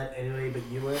wouldn't let anybody but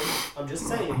you in, I'm just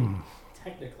saying,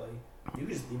 technically, you could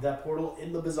just leave that portal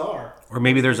in the bazaar. Or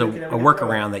maybe there's a You can have it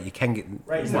workaround that you can get.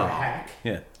 Right? Is that a hack?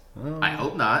 Yeah. I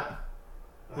hope not.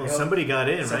 Well, somebody got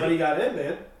in, Somebody right? got in,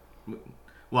 man.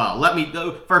 Well,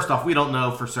 first off, we don't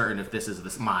know for certain if this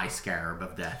is my Scarab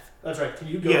of Death. That's right. Can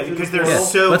you go Yeah, through because the they're portal?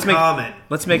 so Let's make- common.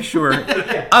 Let's make sure.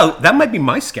 Oh, that might be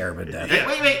my Scarab of Death.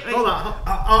 Wait. Hold on.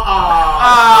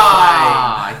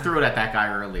 I threw it at that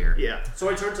guy earlier. Yeah. So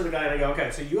I turn to the guy and I go,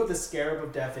 okay, so you have the Scarab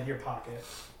of Death in your pocket,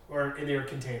 or in your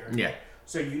container. Yeah.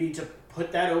 So you need to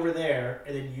put that over there,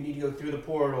 and then you need to go through the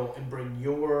portal and bring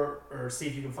or see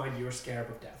if you can find your Scarab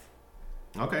of Death.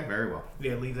 Okay, very well.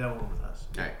 Yeah, leave that one with us.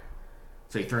 All right.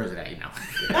 So he throws it at you now.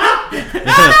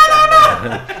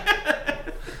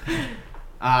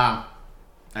 All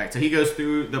right, so he goes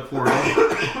through the portal,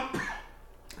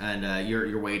 and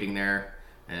you're waiting there,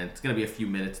 and it's gonna be a few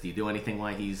minutes. Do you do anything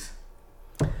while he's?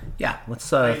 Yeah,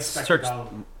 let's I inspect search. the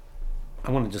golem.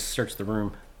 I want to just search the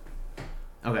room.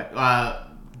 Okay.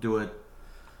 Do a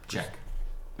check,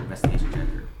 investigation check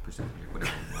or perception check,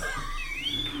 whatever.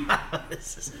 You want.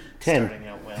 This is 10. starting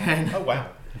out well. Oh, wow.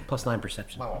 Plus 9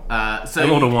 perception. Wow. So I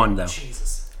rolled a you, 1 though.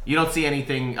 Jesus. you don't see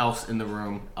anything else in the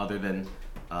room other than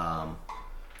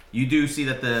you do see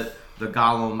that the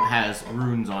golem has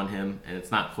runes on him, and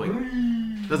it's not quite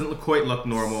doesn't quite look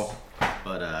normal,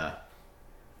 but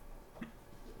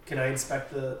Can I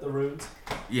inspect the runes?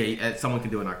 yeah, someone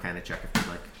can do an Arcana check if you'd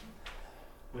like.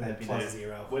 Wouldn't that be Plus the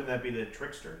 0. Wouldn't that be the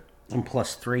trickster? I'm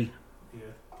plus 3.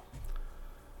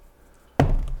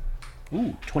 Yeah.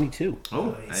 Ooh, 22.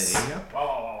 Oh, Nice. there you go.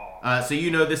 Oh. So you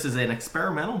know this is an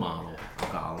experimental model of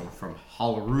golem from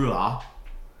Halrua.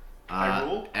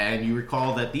 Hyrule? And you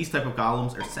recall that these type of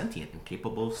golems are sentient and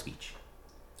capable of speech.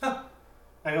 I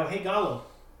go, hey, Gollum.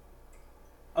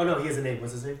 Oh, no, he has a name.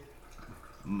 What's his name?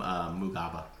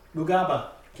 Mugaba.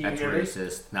 Mugaba. Can That's you hear me?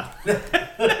 racist. No.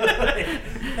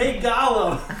 Hey,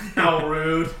 Gollum. How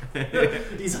rude.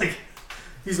 He's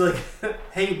like,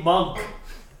 hey, monk.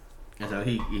 And so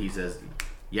he says,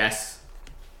 yes,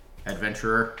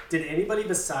 adventurer. Did anybody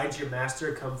besides your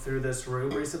master come through this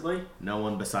room recently? No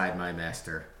one beside my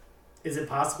master. Is it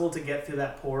possible to get through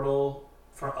that portal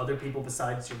for other people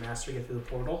besides your master to get through the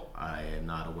portal? I am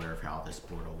not aware of how this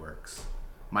portal works.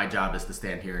 My job is to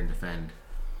stand here and defend.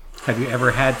 Have you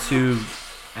ever had to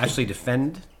actually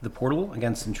defend the portal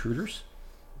against intruders?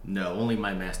 No, only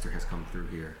my master has come through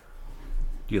here.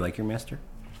 Do you like your master?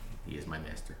 He is my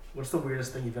master. What's the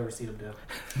weirdest thing you've ever seen him do?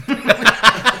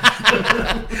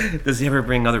 Does he ever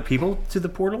bring other people to the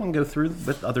portal and go through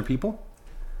with other people?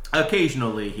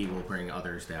 Occasionally, he will bring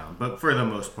others down, but for the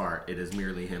most part, it is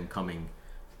merely him coming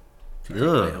to take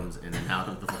Ugh. items in and out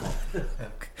of the vault.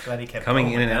 Glad he kept Coming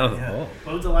going in and with out of that, the yeah. vault.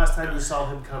 When was the last time you saw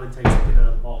him come and take something out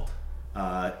of the vault?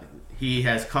 He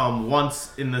has come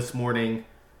once in this morning,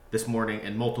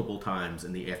 and multiple times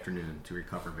in the afternoon to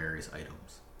recover various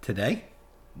items. Today?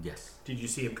 Yes. Did you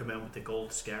see him come out with the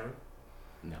gold scarab?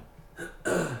 No.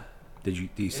 Do you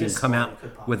It see him is come small, out it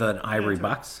could pop. with an ivory Yeah,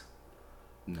 box?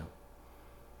 No.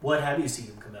 What have you seen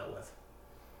him come out with?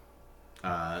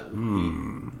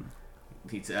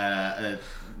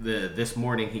 This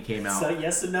morning he came out. So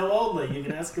yes and no only. You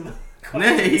can ask him.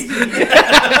 This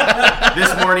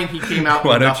morning he came out.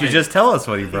 Why with don't nothing, you just tell us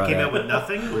what he He brought came out out? with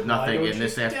nothing. with Why nothing, don't and you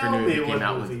this tell afternoon me he what came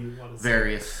out movie with you wanna see?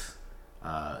 various.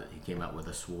 He came out with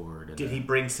a sword. And Did he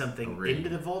bring something a ring. into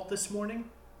the vault this morning?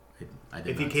 I did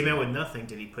If he not came see out it. with nothing,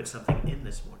 did he put something in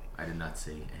this morning? I did not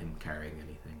see him carrying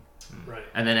anything. Right.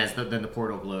 And then then the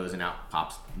portal glows and out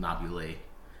pops Nobule.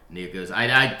 And he goes,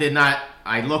 I did not.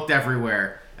 I looked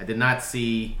everywhere. I did not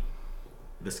see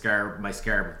the scarab, my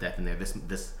scarab of death in there.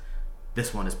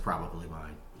 This one is probably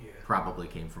mine. Yeah. Probably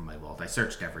came from my vault. I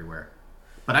searched everywhere,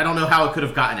 but I don't know how it could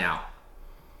have gotten out.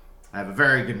 I have a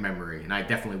very good memory, and I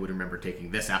definitely would remember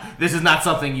taking this out. This is not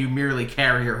something you merely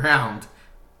carry around,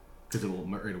 because it will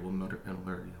murder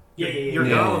you. Yeah. Your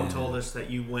Yeah. golem told us that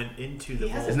you went into the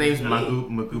He has vault. his His name's name. Who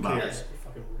Maguba. cares?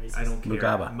 Fucking racist. I don't care.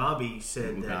 Mugaba. Mobby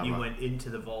said that you Mugaba. went into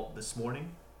the vault this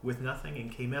morning with nothing and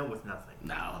came out with nothing.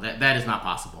 No, that is not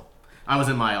possible. I was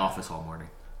in my office all morning.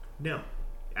 No.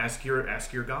 Ask your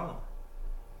golem.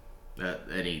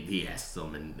 And he asks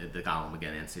him, and the golem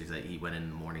again answers that he went in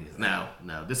the morning. He says, no.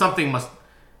 There's something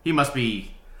he must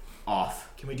be off.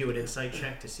 Can we do an insight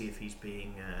check to see if he's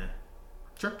being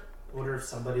Sure. What if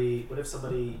somebody,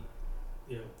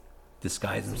 you know,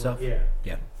 Disguise himself? Yeah.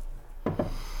 Yeah.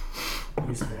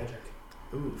 Use magic.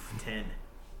 oof 10?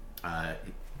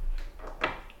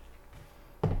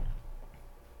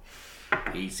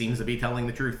 He seems to be telling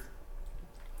the truth.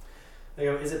 I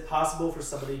go, is it possible for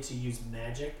somebody to use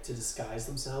magic to disguise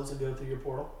themselves and go through your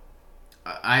portal?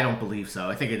 I don't believe so.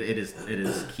 I think it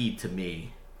is keyed to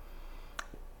me.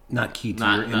 Not key to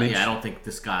your image? Yeah, I don't think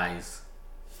disguise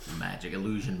magic,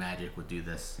 illusion magic would do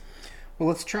this. Well,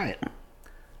 let's try it.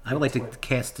 I would like to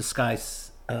cast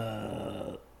Disguise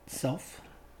Self.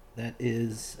 That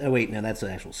is... Oh, wait. No, that's an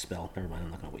actual spell. Never mind.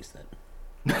 I'm not going to waste that.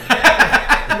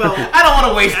 Well, I don't want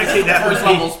to waste actually, that first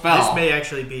level spell. This may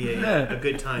actually be a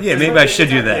good time. Yeah, maybe I should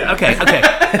do that. Yeah. Okay.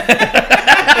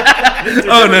 There's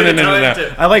Oh, never no, been no, a no, no, time no.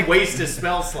 to I like- waste a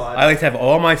spell slot. I like to have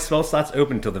all my spell slots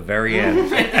open till the very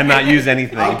end and not use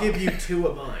anything. I'll give you 2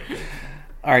 of mine.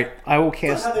 All right. I will That's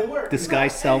cast not how they work.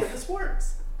 Disguise Hey, Self this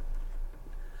works.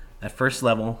 at first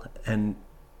level and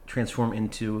transform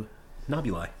into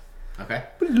Nobuli. Okay.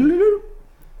 You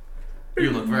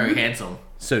look very handsome.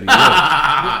 So do you.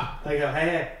 I go,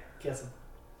 hey, guess him.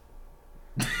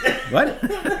 What?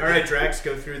 All right, Drax,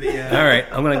 go through the. All right.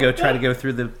 I'm going to try to go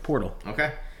through the portal.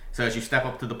 Okay. So as you step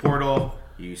up to the portal,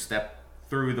 you step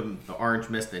through the orange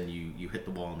mist, and you hit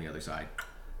the wall on the other side.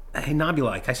 Hey,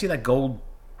 Nobuli, can I see that gold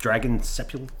dragon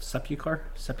sepulchre?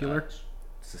 Scepter?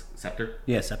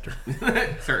 Yeah, scepter.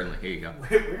 Certainly. Here you go.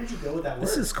 Where did you go with that word?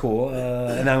 This is cool.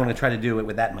 And I'm going to try to do it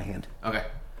with that in my hand. Okay.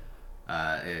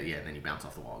 Yeah, then you bounce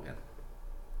off the wall again.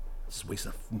 Just waste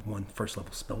one first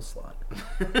level spell slot.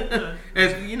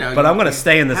 You know, But I'm going to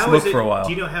stay in this How book is it, for a while.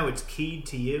 Do you know how it's keyed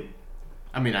to you?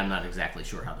 I mean, I'm not exactly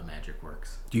sure how the magic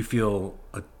works. Do you feel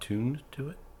attuned to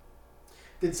it?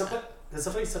 Did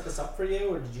somebody set this up for you,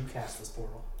 or did you cast this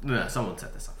portal? No, someone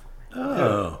set this up for me.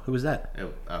 Oh, who was that?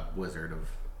 A wizard of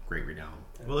great renown.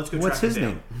 Well, let's go. What's track his him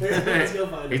down. name? Let's go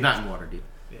find He's it. not in Waterdeep.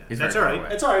 Yeah. He's That's very all far right.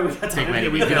 away. It's alright, we got Take time. many-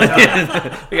 We've got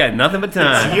time. We got nothing but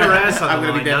time. Your ass on I'm the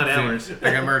gonna line, be not dead ours. soon.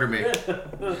 They're gonna murder me.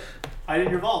 Hide in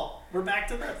your vault. We're back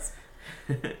to this.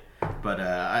 But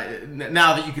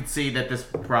now that you can see that this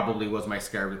probably was my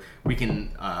scarab, we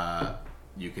can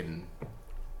you can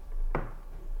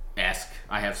ask.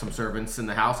 I have some servants in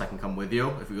the house. I can come with you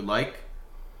if you would like.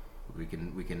 We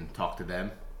can talk to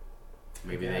them.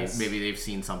 Maybe Yes. they've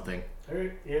seen something.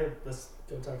 Alright, yeah, let's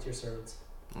go talk to your servants.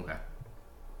 Okay.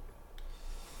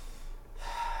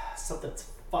 Something's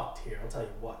fucked here, I'll tell you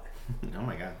what. Oh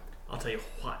my god. I'll tell you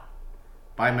what.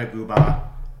 Bye, my gooba.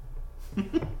 Is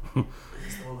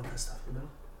the one with the stuff in the middle?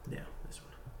 Yeah, this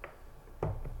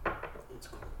one. It's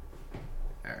cool.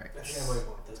 All right. I think I might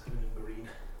want this green.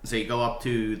 So you go up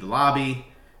to the lobby,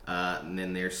 and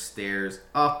then there's stairs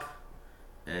up,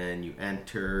 and you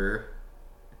enter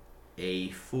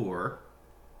A4,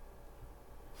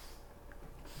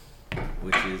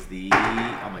 which is the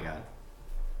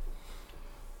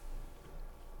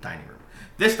dining room.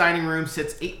 This dining room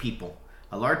sits 8 people.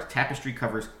 A large tapestry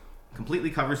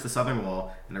completely covers the southern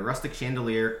wall, and a rustic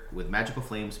chandelier with magical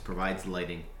flames provides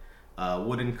lighting. A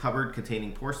wooden cupboard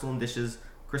containing porcelain dishes,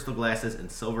 crystal glasses,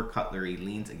 and silver cutlery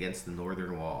leans against the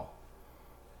northern wall.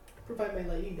 Provide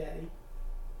my lighting, Daddy.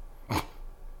 It's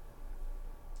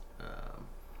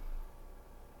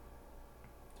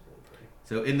really pretty.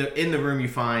 So in the room you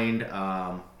find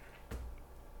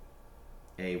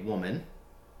a woman,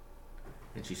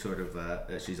 and she's sort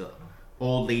of she's a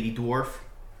old lady dwarf,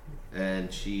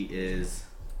 and she is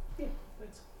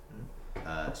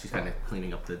she's kind of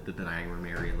cleaning up the dining room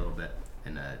area a little bit,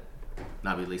 and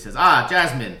Nabi Lee says,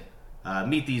 Jasmine,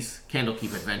 meet these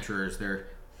Candlekeep adventurers. They're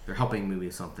helping me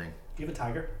with something. Do you have a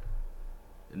tiger?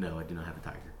 No, I do not have a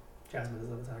tiger. Jasmine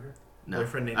doesn't have a tiger. No.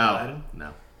 Boyfriend named Aladdin?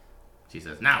 No. She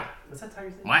says, no. What's that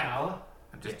tiger's name? What? Nala?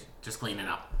 I'm just cleaning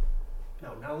up.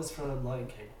 No, Nala's from Lion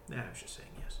King. Yeah, I was just saying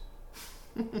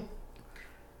yes.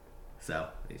 So,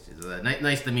 she says,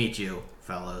 nice to meet you,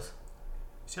 fellows.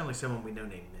 You sound like someone we know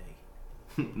named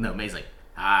May. No, May's like,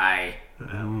 hi.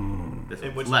 This Hey,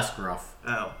 one's what's- less gruff.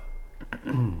 Oh.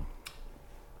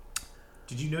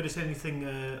 Did you notice anything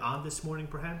odd this morning,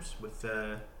 perhaps, with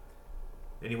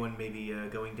anyone maybe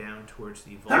going down towards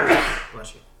the vault?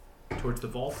 Bless you. Towards the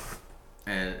vault?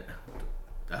 And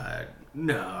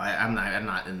no, I'm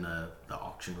not in the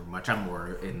auction room much. I'm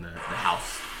more in the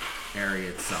house area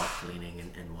itself, cleaning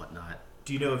and whatnot.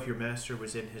 Do you know if your master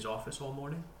was in his office all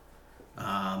morning?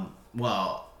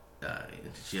 Well,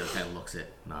 she kind of looks at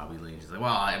Nabi Lee. She's like,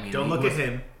 well, I mean, Don't look at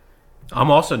him. I'm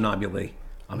also Nobby.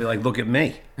 I'll be like, look at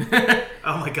me.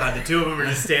 Oh my god, the two of them are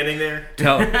just standing there.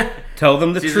 Tell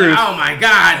them the She's truth. like, oh my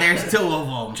God, there's two of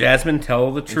them. Jasmine,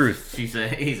 tell the truth. She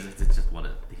said, it's just one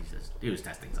of. He was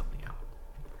testing something out.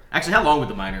 Actually, how long would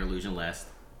the minor illusion last?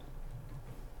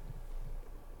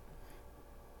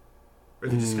 Or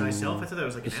the disguise self? I thought that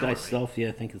was like an hour. Besides self, yeah,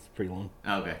 I think it's pretty long.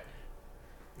 Oh, okay.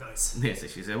 Nice. Yeah, so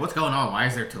she said, what's going on? Why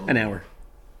is there two of them? An hour.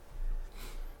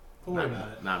 Don't worry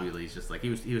about it. Nabi Lee's just like, he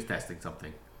was testing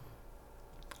something.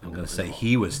 I'm going to say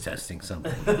he was testing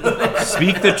something.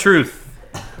 Speak the truth,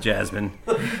 Jasmine.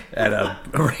 That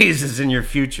raises in your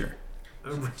future.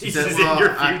 She This said, is well, in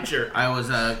your future. I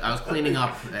was cleaning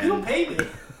up, You don't and pay me.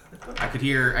 I could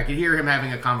hear him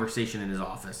having a conversation in his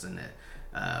office, and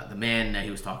the man that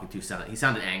he was talking to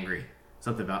sounded angry,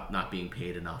 something about not being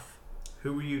paid enough.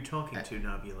 Who were you talking to,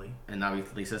 Nabili? And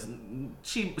Nabi Lee says,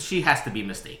 she has to be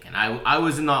mistaken. I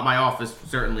was in my office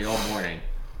certainly all morning,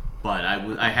 but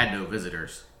I had no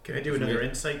visitors. Can I do another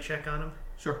insight check on him?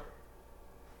 Sure.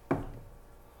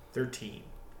 13.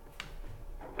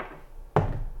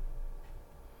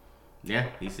 Yeah,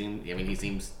 he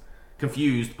seems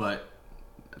confused, but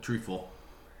truthful.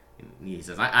 He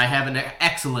says, I have an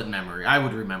excellent memory. I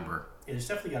would remember. Yeah, there's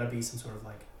definitely got to be some sort of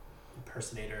like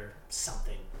impersonator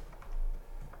something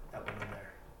that went in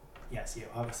there. Yes, you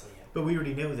obviously, yeah. But we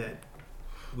already know that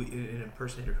an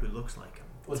impersonator who looks like him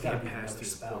Well, it's got to can't be pass another through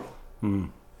the spell, portal.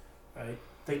 right?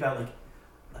 Think about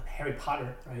like Harry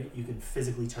Potter, right? You can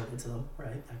physically turn into them,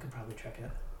 right? That could probably check it.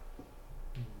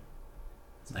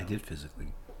 So, I did physically.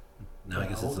 No, I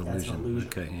guess No, it's an that's illusion. an illusion.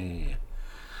 Okay,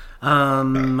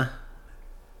 yeah.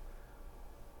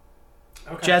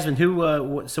 Okay. Jasmine,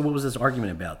 so what was this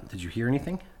argument about? Did you hear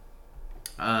anything?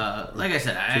 Like I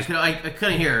said, I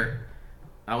couldn't hear.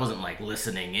 I wasn't like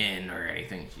listening in or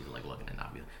anything. She's like looking at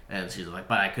Nabi, and she's like,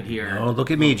 but I could hear. Oh,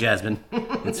 look at me, Jasmine.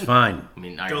 It's fine. I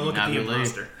mean, Don't look at the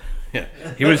imposter. Yeah,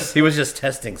 he was just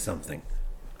testing something.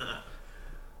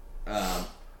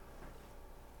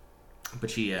 But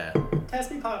she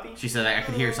Test me, Poppy. she said I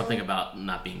could hear something about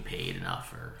not being paid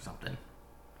enough or something.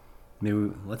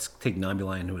 Maybe let's take Nobby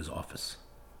into his office.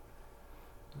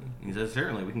 He says,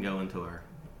 certainly we can go into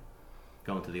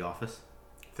the office.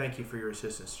 Thank you for your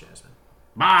assistance, Jasmine.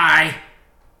 Bye.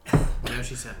 No,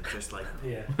 she sounded just like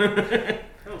him. Yeah. I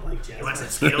don't like You want some Jasmine.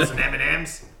 Skittles and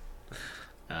M&M's?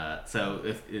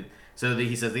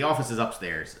 He says the office is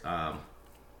upstairs.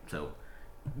 So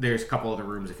there's a couple other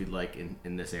rooms if you'd like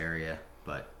in this area,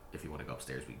 but if you want to go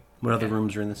upstairs, What other can.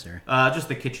 rooms are in this area? Just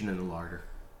the kitchen and the larder.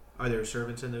 Are there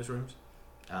servants in those rooms?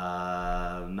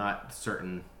 Not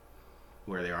certain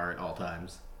where they are at all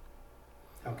times.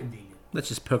 How convenient. Let's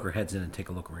just poke our heads in and take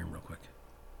a look around real quick.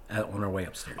 On our way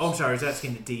upstairs. Oh, I'm sorry. I was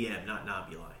asking the DM, not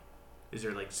Nobuli. Is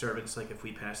there like servants? Like if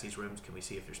we pass these rooms, can we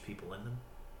see if there's people in them?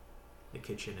 The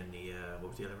kitchen and the what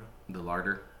was the other room? The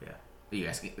larder. Yeah. Are you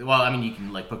asking? Well, I mean, you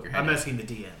can like poke your head. I'm in asking the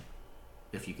DM.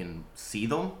 if you can see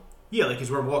them. Yeah, like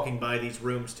as we're walking by these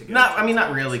rooms together.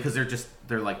 Not really, because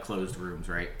they're like closed rooms,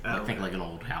 right? Oh, Think okay. like an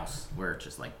old house where it's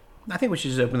just like I think we should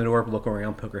just open the door, look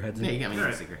around, poke our heads in. yeah, you got me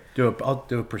Alright. a secret. I'll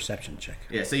do a perception check.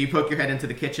 Yeah, so you poke your head into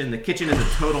the kitchen. The kitchen is a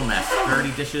total mess.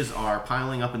 Dirty dishes are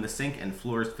piling up in the sink, and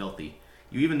floor is filthy.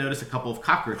 You even notice a couple of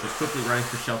cockroaches quickly running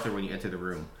for shelter when you enter the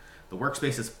room. The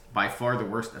workspace is by far the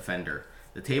worst offender.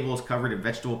 The table is covered in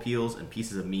vegetable peels and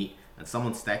pieces of meat, and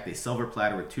someone stacked a silver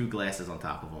platter with 2 glasses on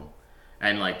top of them.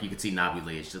 And like you can see Nabi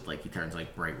Lee, it's just like he turns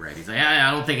like bright red. He's like,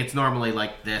 I don't think it's normally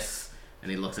like this. And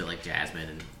he looks at like Jasmine,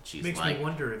 and she's Makes like, me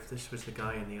wonder if this was the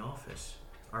guy in the office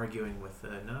arguing with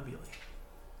Nobuli.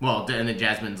 Well, and then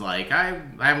Jasmine's like, I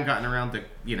haven't gotten around to,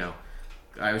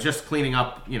 I was just cleaning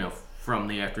up, from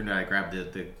the afternoon. I grabbed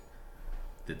the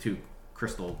 2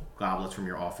 crystal goblets from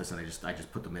your office, and I just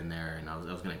put them in there, and I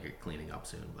was gonna get cleaning up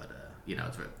soon, but it's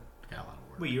got a lot of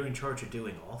work. Wait, you're in charge of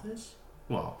doing all this?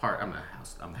 Well, I'm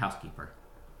the housekeeper,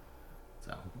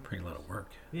 so Pretty lot of work.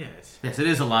 Yeah. yes, it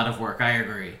is a lot of work. I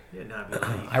agree. Yeah,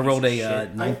 Nobuli. I rolled a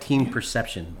shit. 19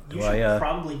 perception. You Do should I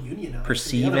probably unionize.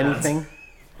 perceive the other ones. anything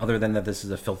other than that this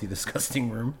is a filthy, disgusting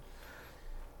room?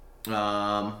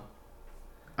 I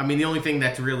mean, the only thing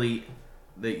that's really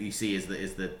that you see is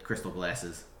the crystal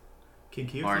glasses. Can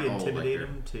Aren't Keothi all intimidate like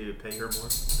him to pay her more?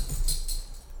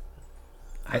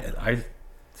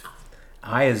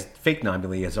 I as fake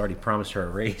Nobuli, has already promised her a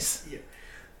raise. Yeah.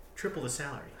 Triple the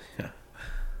salary.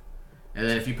 And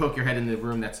then if you poke your head in the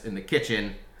room that's in the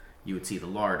kitchen, you would see the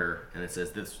larder, and it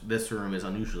says this room is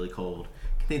unusually cold.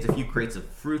 Contains a few crates of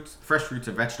fruits, fresh fruits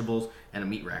and vegetables, and a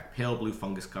meat rack. Pale blue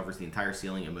fungus covers the entire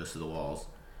ceiling and most of the walls.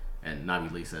 And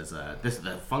Nobuli says,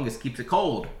 the fungus keeps it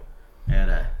cold.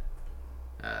 And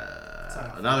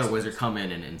another wizard come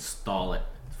in and install it.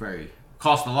 It's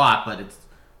cost a lot, but it's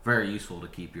very useful to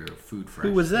keep your food fresh.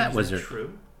 Who was that Is wizard?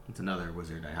 True. It's another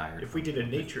wizard I hired. If we did a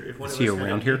nature, if one Is of he us had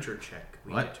around a here? nature check,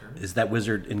 we What? determine. Is that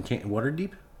wizard in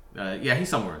Waterdeep? Yeah, he's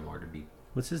somewhere in Waterdeep.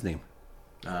 What's his name?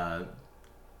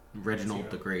 Reginald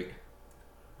the Great.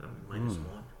 Minus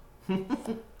one. We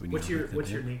need What's to your look that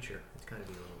What's your up. nature? It's got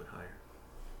to be a little bit higher.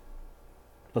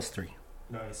 +3.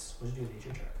 Nice. What did you do?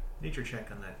 Nature check. Nature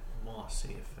check on that moss. See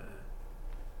if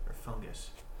or fungus.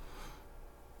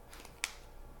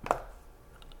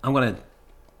 I'm gonna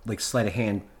sleight of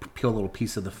hand peel a little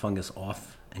piece of the fungus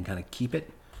off and kind of keep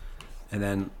it, and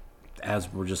then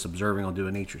as we're just observing, I'll do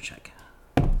a nature check.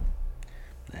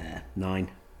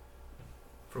 9.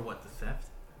 For what? The theft?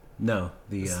 No,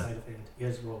 The sleight of hand. You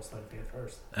guys roll sleight of hand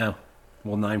first.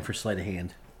 9 for sleight of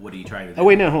hand. What are you trying to do? Oh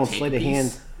wait, no, hold on. Take Sleight a of piece?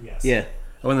 hand. Yes. Yeah.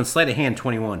 Oh, and then sleight of hand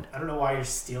 21. I don't know why you're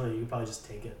stealing. You could probably just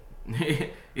take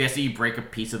it. Yeah, so you break a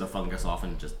piece of the fungus off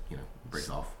and just, breaks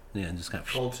off. Yeah, and just kind of.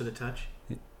 Cold to the touch.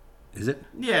 Is it?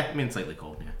 Yeah, I mean, slightly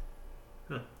cold,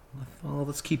 yeah. Well,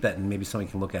 let's keep that, and maybe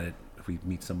somebody can look at it if we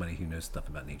meet somebody who knows stuff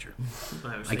about nature.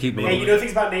 I keep maybe Hey, you know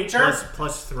things about nature?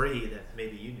 plus 3 that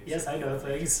maybe you knew. Yes, I know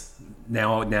things.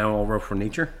 Now I'll roll for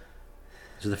nature.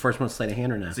 Is the first one sleight of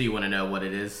hand or no? So you want to know what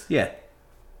it is? Yeah.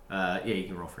 Yeah, you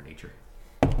can roll for nature.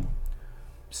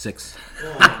 6.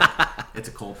 It's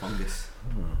a cold fungus.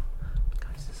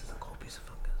 Guys, this is a cold piece of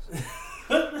fungus.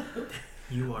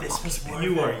 You are This was worth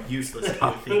you it. are useless.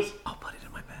 Keothi. I'll put it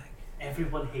in my bag.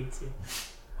 Everyone hates you.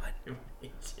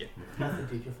 It's you. Nothing,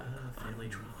 dude. You're fine. Family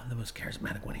trauma. I'm the most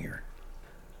charismatic one here.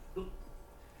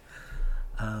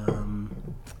 All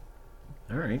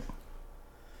right.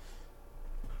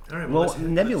 All right. Well, let's-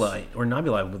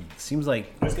 Nobuli seems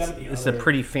like There's gotta be it's a other-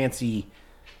 pretty fancy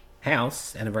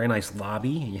house and a very nice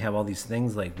lobby, and you have all these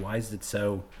things. Like, why is it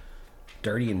so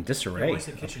dirty and disarray? Yeah, why is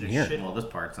the kitchen up a in here? shit? Well, this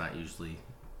part's not usually...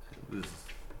 This is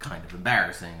kind of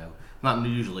embarrassing. Not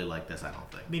usually like this, I don't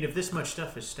think. I mean, if this much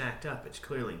stuff is stacked up, it's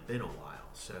clearly been a while.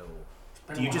 So,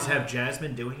 been do a you just while. have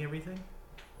Jasmine doing everything?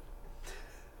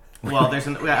 Well, I have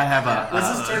This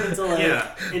a... has turned into like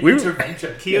yeah. an We-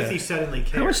 intervention. Keothi suddenly How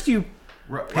cares. much do you?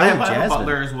 I have a Jasmine.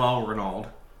 butler as well, Renaud.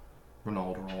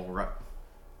 Ronald?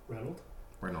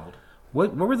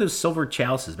 What were those silver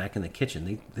chalices back in the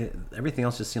kitchen? They everything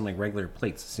else just seemed like regular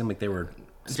plates. It seemed like they were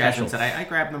special. Jasmine said I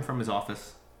grabbed them from his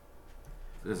office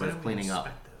as I Why was don't we cleaning up.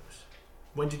 inspect those?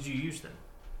 When did you use them?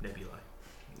 Nebulae.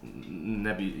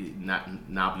 Nobuli.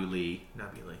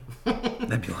 Nebulae.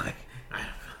 Nebulae.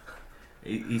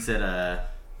 He said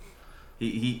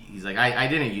he's like I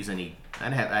didn't use any. I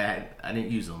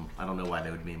didn't use them. I don't know why they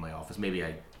would be in my office. Maybe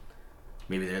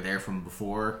they're there from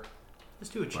before. Let's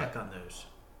do a check on those.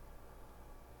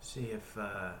 See if.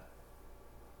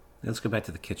 Let's go back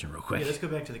to the kitchen real quick. Yeah, let's go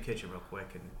back to the kitchen real quick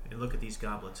and look at these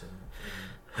goblets in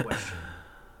question.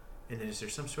 And then is there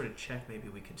some sort of check maybe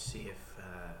we could see if,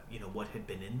 what had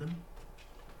been in them?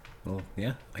 Well,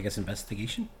 yeah, I guess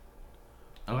investigation.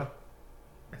 Okay.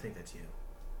 I think that's you.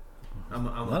 I'm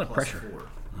A lot of plus pressure. 4.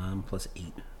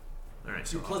 +8. All right,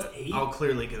 so You're plus 8? I'll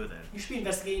clearly go then. You should be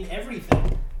investigating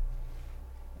everything.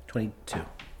 22.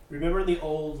 Remember in the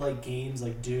old games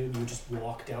like Doom, you would just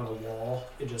walk down a wall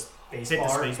and just Hit space the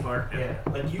bar? space bar. Yeah,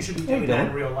 like you should be There you doing that go.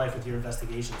 in real life with your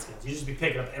investigation skills. You should be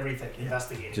picking up everything,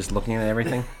 investigating. Just looking at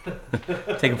everything.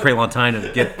 Take a pretty long time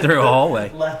to get through a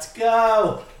hallway. Let's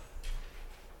go.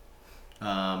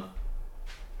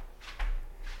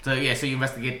 So you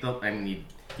investigate the. I mean,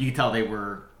 you can tell they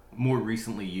were more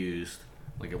recently used.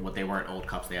 Like what they weren't old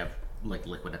cups. They have like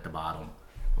liquid at the bottom,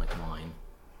 like wine.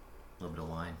 A little bit of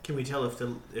wine. Can we tell if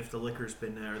the liquor's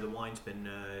been or the wine's been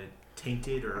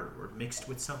tainted or mixed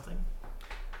with something?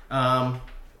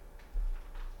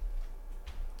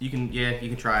 You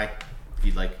can try if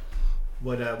you'd like.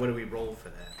 What do we roll for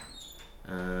that?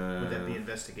 Would that be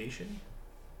investigation?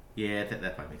 Yeah,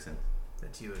 that might make sense.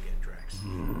 That's you again, Drax.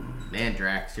 Man,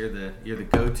 Drax, you're the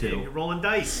go-to. Yeah, you're rolling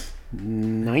dice.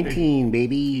 19,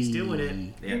 baby. He's doing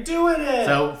it. Yeah. You're doing it.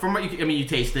 So from what you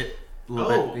taste it a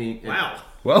little bit. Wow.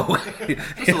 Whoa. Just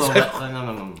a little bit.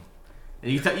 No.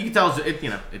 And you can tell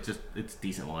it's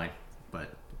decent wine,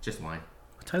 but just wine.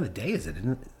 What time of the day is it?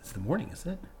 It's the morning,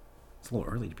 isn't it? It's a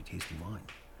little early to be tasting wine.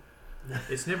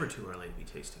 It's never too early to be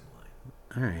tasting wine.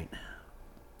 All right.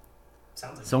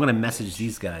 Sounds like So I'm going to message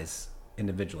these guys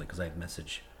individually because I have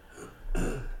message.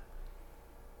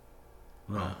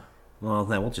 Well, no,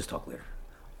 we'll just talk later.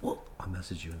 Well, I'll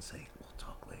message you and say, we'll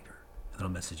talk later. And then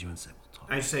I'll message you and say, we'll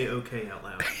talk I say okay out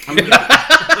loud.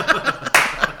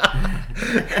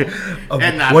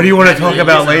 What do you want to talk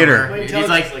about later? He's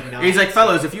like,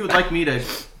 fellows, if you would like me to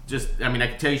I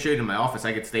can tell you straight in my office.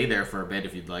 I could stay there for a bit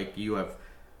if you'd like. You have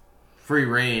free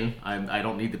reign. I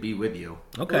don't need to be with you.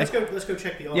 Okay. Well, let's go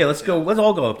check the office. Yeah, let's go. Let's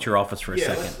all go up to your office for a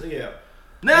second.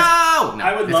 No!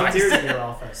 I would love to it's see your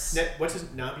office. What's his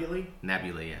Nebulae?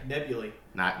 Nebulae, yeah. Nebulae.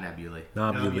 Not Nebulae.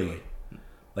 Knobly.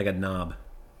 Like a knob.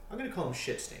 I'm gonna call him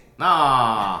Shitstain.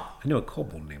 Ah. I know a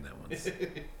kobold named that once.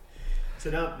 So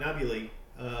now Nebulae,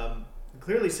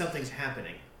 clearly something's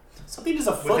happening Something is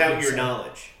afoot. without your inside.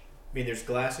 knowledge. I mean, there's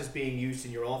glasses being used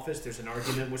in your office. There's an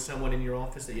argument with someone in your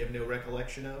office that you have no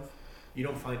recollection of. You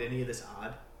don't find any of this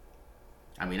odd.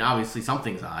 I mean, obviously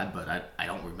something's odd, but I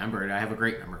don't remember it. I have a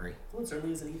great memory. Well, it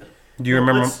certainly isn't even. Do you Well,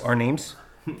 remember let's- our names?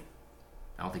 I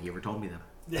don't think you ever told me them.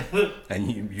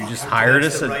 And you just hired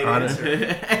us That's as the right honest.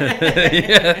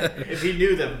 answer. If he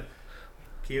knew them,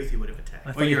 Keothi would have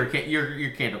attacked. Well, you're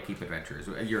Candlekeep adventurers.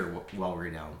 You're well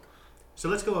renowned. So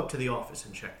let's go up to the office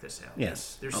and check this out.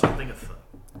 Yes. There's something afoot.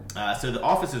 So the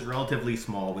office is relatively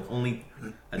small, with only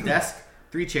a desk,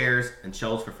 3 chairs, and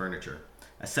shelves for furniture.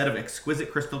 A set of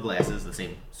exquisite crystal glasses, the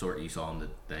same sort you saw in the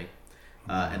thing,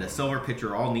 and a silver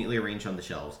pitcher, all neatly arranged on the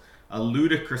shelves. A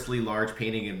ludicrously large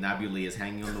painting of Nebulae is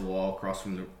hanging on the wall across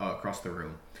the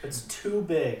room. It's too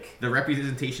big. The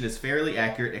representation is fairly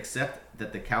accurate, except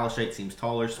that the Kalashite seems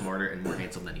taller, smarter, and more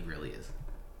handsome than he really is.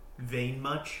 Vain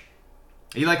much?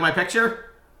 You like my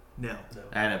picture? No.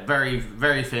 I had a very,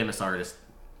 very famous artist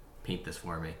paint this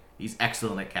for me. He's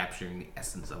excellent at capturing the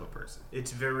essence of a person.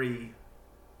 It's very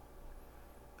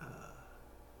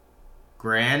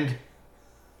Grand,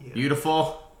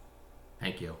 beautiful.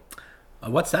 Thank you,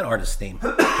 What's that artist's name?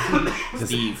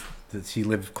 Steve. Does he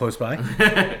live close by?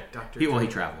 Dr. He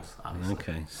travells, obviously.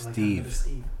 Okay, I like Steve.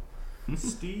 Steve.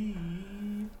 Steve.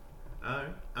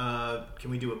 Can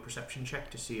we do a perception check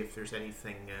to see if there's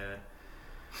anything?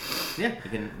 Yeah,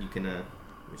 you can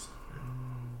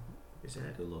Is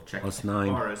that do a little check.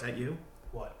 +9. Mara? Is that you?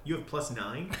 What? You have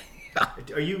 +9.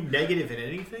 Are you negative in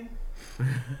anything?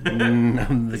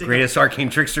 I'm the greatest arcane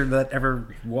trickster that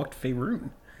ever walked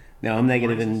Faerun. No, I'm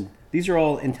negative in... These are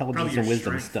all intelligence Probably and your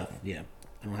wisdom strength. stuff. Yeah,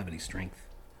 I don't have any strength.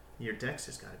 Your dex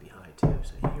has got to be high too,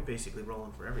 so you're basically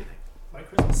rolling for everything. My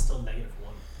charisma's still -1. I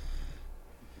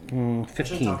shouldn't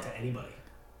 15. talk to anybody.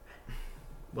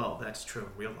 Well, that's true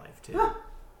in real life too.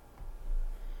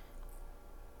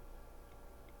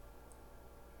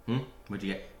 What'd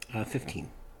you get?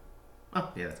 15.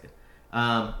 Oh, yeah, that's good.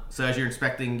 So as you're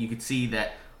inspecting, you could see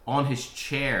that on his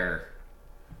chair,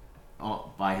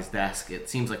 by his desk, it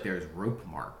seems like there's rope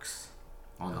marks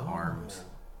on the arms.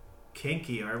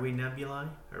 Kinky, are we Nebulae?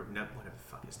 Or whatever the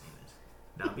fuck his name is.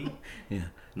 Nabi? Yeah.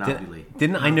 Nebulae.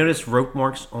 Didn't I notice rope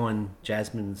marks on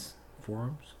Jasmine's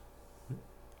forearms?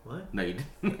 What? No, you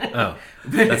didn't. Oh,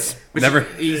 that's never...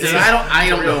 He said, I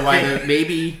don't know why.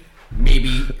 Maybe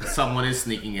someone is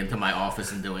sneaking into my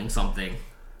office and doing something.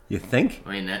 You think?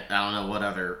 I mean, I don't know what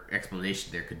other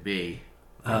explanation there could be.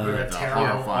 You're a It's terrible,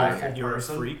 horrifying. awful You're a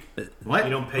person. freak? What? You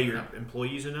don't pay your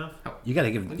employees enough? You gotta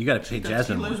pay She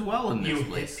Jasmine lives more. well in You this hit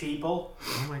place. people.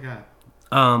 Oh my god.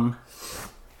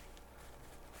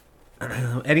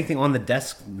 Anything on the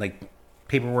desk, like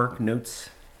paperwork, notes?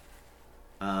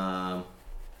 I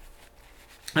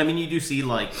mean, you do see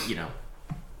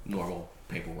normal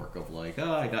paperwork of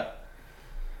I got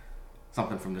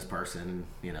something from this person.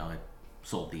 I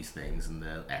sold these things in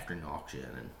the afternoon auction,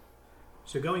 and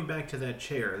So going back to that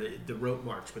chair, the rope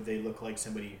marks, would they look like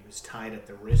somebody was tied at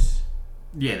the wrists?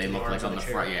 yeah, they The look arms like on on the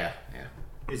the front. chair. Yeah.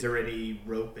 Is there any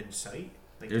rope in sight?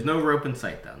 Like, There's no rope in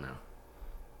sight though. No.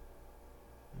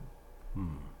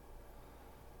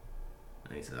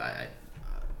 And he says, I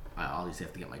obviously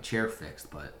have to get my chair fixed,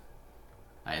 but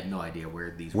I have no idea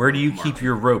where these. Where do you marked. keep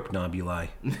your rope, Nobuli?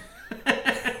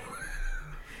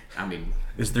 I mean,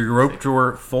 Is the rope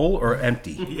drawer full or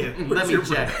empty? Yeah, let me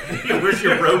check. Where's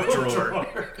your rope drawer?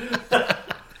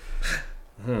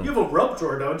 You have a rope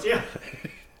drawer, don't you?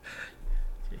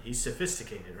 He's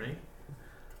sophisticated, right?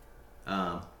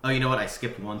 Oh, you know what? I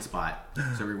skipped one spot.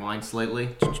 So rewind slightly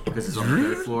because it's on the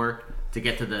third floor. To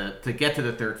get to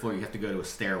the third floor, you have to go to a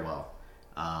stairwell.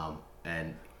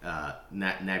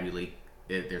 Nabuli,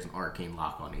 there's an arcane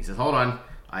lock on it. He says, "Hold on,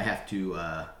 I have to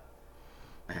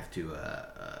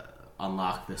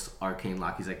unlock this arcane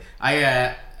lock." He's like,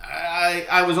 I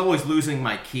was always losing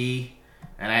my key,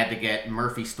 and I had to get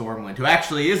Murphy Stormwind, who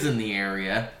actually is in the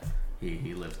area.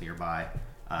 He lives nearby.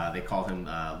 They call him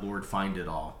Lord Find It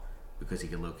All because he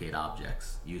can locate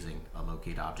objects using a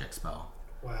locate object spell.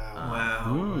 Wow.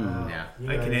 Wow. Yeah.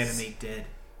 I can animate dead.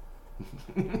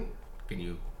 Can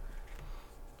you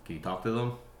talk to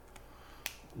them?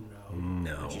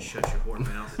 No. Would you shut your whore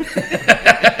mouth?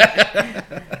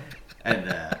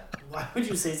 And Why would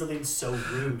you say something so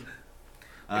rude?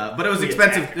 but it was We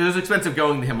expensive. attack. It was expensive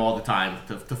going to him all the time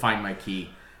to find my key.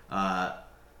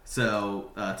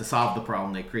 So to solve the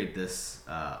problem, they create this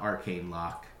arcane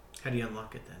lock. How do you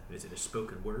unlock it then? Is it a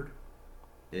spoken word?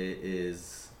 It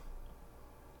is.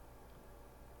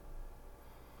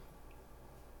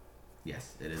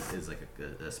 Yes, it is. It's like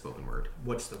a spoken word.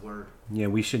 What's the word? Yeah,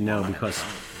 we should know because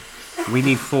we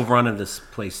need full run of this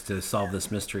place to solve this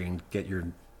mystery and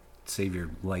save your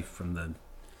life from the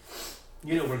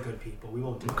You know we're good people. We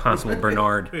won't do it. Constable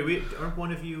Bernard. Wait, aren't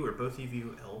one of you or both of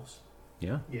you elves?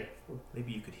 Yeah. Yeah.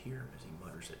 Maybe you could hear him as he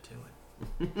mutters it to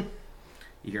it.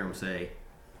 You hear him say,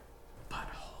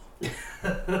 "Butthole."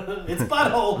 It's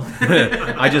butthole.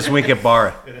 I just wink at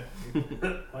Bara.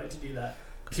 Why'd you do that?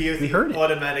 We heard it.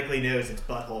 automatically knows it's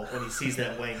butthole when he sees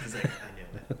that wink. He's like, I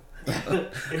know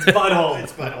it. It's butthole.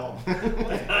 It's butthole. I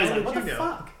was How like, did what you the know?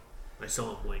 fuck? I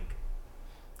saw him wink.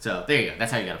 So there you go.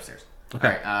 That's how you get upstairs. Okay.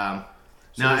 All right.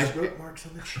 So Now, there's rope marks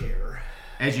on the chair.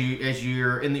 as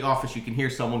you're in the office, you can hear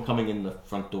someone coming in the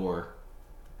front door,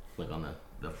 like on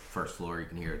the first floor. You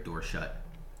can hear a door shut.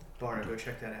 Bara, go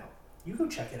check that out. You go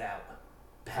check it out.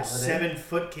 A Paladin.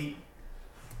 7-foot keep.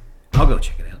 I'll go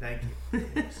check it out. Thank you.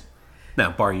 Yes.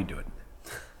 No, Bar, you do it.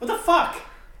 What the fuck?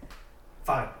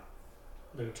 Fine.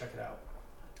 I'm gonna go check it out.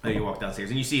 And you walk downstairs,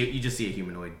 and you just see a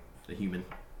human.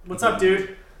 What's up, dude?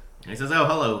 And he says, "Oh,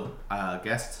 hello,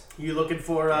 guest." You looking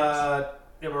for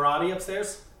Emirati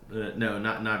upstairs? No,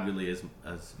 not really as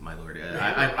my lord.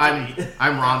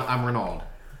 I'm Ronald.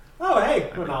 Oh, hey,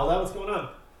 Ronaldo, what's going on?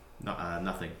 No,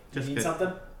 nothing. You Just need good.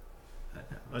 something?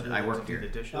 I work to do here. the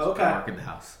dishes. Oh, okay. I work in the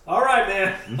house. All right,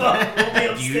 man. We'll be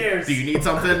upstairs. Do you need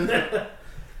something?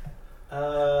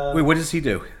 Wait, what does he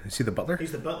do? Is he the butler?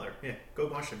 He's the butler. Yeah, go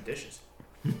wash some dishes.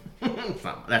 That's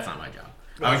not my job.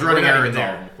 Well, I was we're running not errands even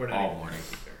there. We're not all even morning.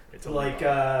 It's So, like,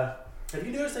 have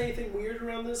you noticed anything weird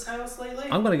around this house lately?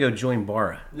 I'm gonna go join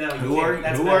Bara. No, you Who can't. are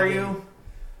That's who bad are game. you?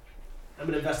 I'm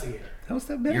an investigator. How's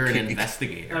that You're an bad?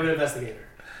 investigator. I'm an investigator.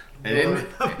 And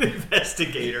I'm an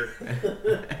investigator.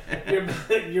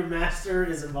 Your master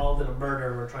is involved in a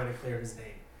murder. We're trying to clear his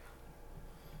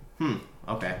name.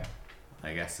 Okay.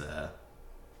 I guess that.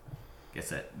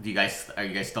 Are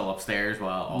you guys still upstairs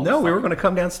while all No, this we were stuff- going to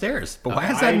come downstairs. But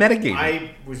why is that metagaming?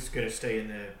 I was going to stay in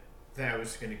the... I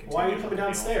was going to continue. Why are you to coming look in the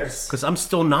downstairs? Because I'm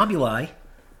still Nobuli.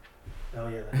 Oh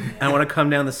yeah, I want to come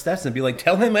down the steps and be like,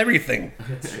 tell him everything.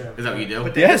 that's true. Is that what you do?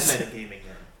 But Yes. that is metagaming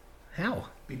then. How?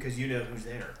 Because you know who's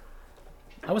there.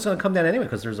 I was going to come down anyway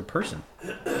because there's a person.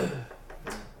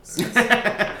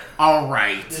 All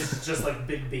right. It's just like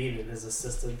Big Bean and his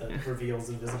assistant that reveals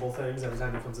invisible things every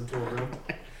time he comes into a room.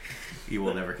 You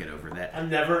will never get over that. I've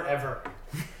never ever.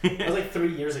 That was like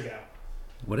 3 years ago.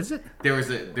 What is it? We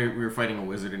were fighting a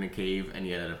wizard in a cave, and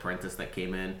he had an apprentice that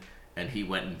came in, and he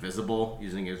went invisible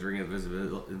using his ring of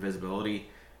invisibility,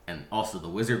 and also the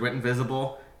wizard went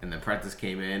invisible, and the apprentice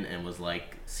came in and was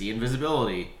like, "See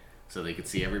invisibility," so they could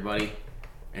see everybody,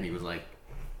 and he was like,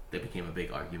 they became a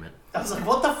big argument. I was like,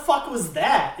 what the fuck was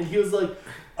that? And he was like,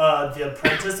 the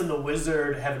apprentice and the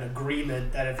wizard have an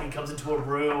agreement that if he comes into a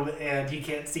room and he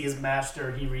can't see his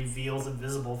master, he reveals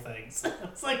invisible things. I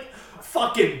was like,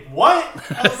 fucking what?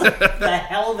 I was like, what the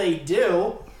hell they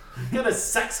do? What kind of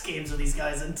sex games are these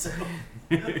guys into?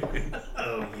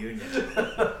 Oh, Union.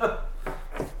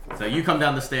 So you come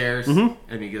down the stairs, and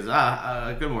he goes,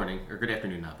 good morning, or good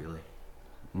afternoon,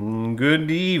 Nobuli.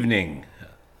 Good evening.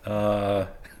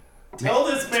 Tell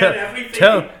this man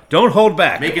everything. Don't hold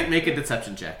back. Make a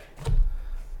deception check.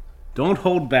 Don't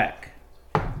hold back.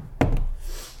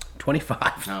 25.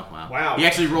 Oh wow! Wow. He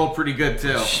actually rolled pretty good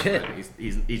too. Shit. But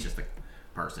he's just a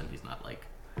person. He's not like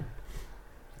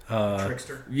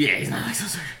Trickster. yeah, he's not like some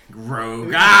sort of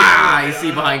rogue. Ah, you see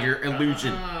behind your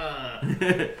illusion.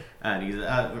 And he's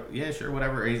yeah, sure,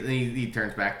 whatever. He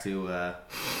turns back to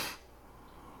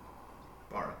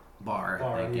bar.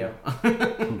 Thank you.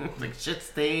 Like shit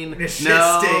stain. Shit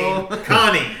stain.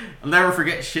 Connie. I'll never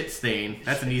forget shit stain.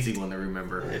 That's an easy one to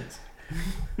remember.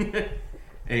 And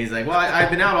he's like, well, I've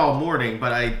been out all morning,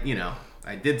 but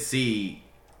I did see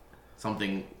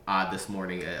something odd this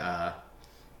morning. I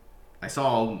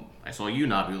saw you,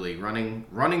 Nabuli,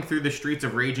 running through the streets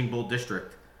of Raging Bull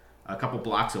District, a couple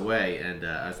blocks away, and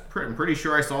I'm pretty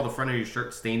sure I saw the front of your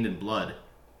shirt stained in blood.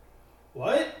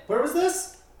 What? Where was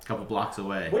this? A couple blocks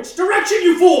away. Which direction,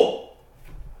 you fool?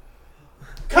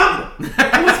 Come!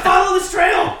 I must follow this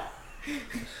trail!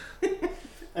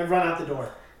 I run out the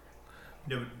door.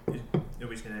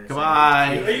 Nobody's gonna.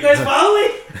 Goodbye. Are you guys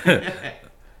following?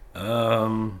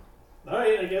 Um,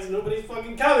 Alright, I guess nobody's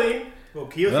fucking coming. Well,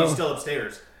 Keothi's still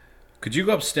upstairs. could you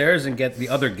go upstairs and get the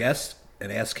other guest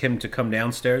and ask him to come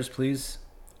downstairs, please?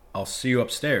 I'll see you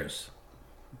upstairs.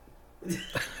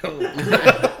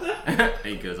 And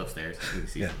he goes upstairs. And he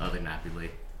sees the other Napuli.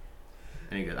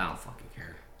 And he goes, I don't fucking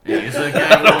care. And he's like,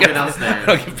 yeah, we'll get downstairs.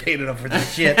 I don't get paid enough for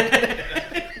this shit.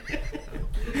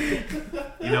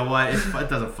 You know what? It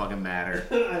doesn't fucking matter.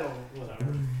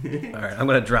 Whatever. All right, I'm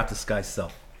gonna drop this guy's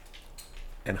cell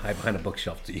and hide behind a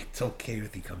bookshelf till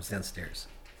Keothi comes downstairs.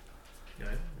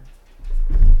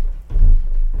 I'm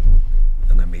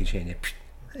gonna mage hand you.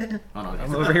 Oh, no,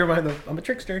 I'm over here behind I'm a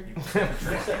trickster. I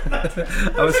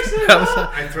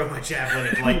throw my javelin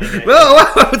at lightning.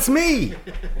 Whoa, it's me.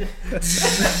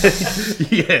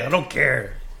 Yeah, I don't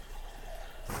care.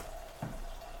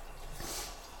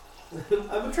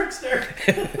 I'm a trickster.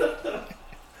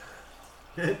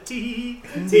 He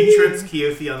trips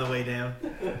Keothi on the way down.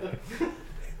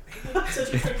 I'm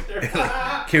such a trickster.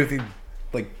 Keothi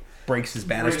breaks his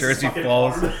banister Breaks as he fucking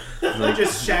falls. arm. It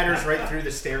just shatters right through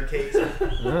the staircase.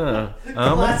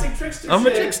 Classic trickster I'm a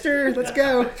shit. trickster. Let's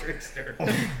go. Trickster.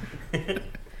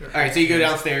 Alright, so you go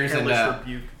downstairs and Hellish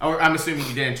rebuke. I'm assuming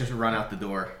you didn't just run out the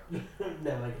door. No,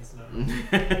 I guess not.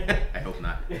 I hope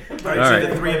not. Alright, All so right.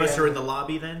 the three of us are in the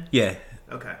lobby then? Yeah.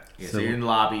 Okay. Yeah, so So you're in the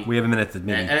lobby. We have a minute to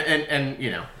meet.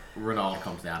 And Ronald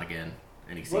comes down again,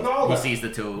 and he sees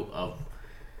the two of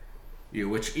you,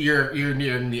 which you're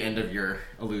near the end of your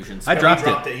illusion. I dropped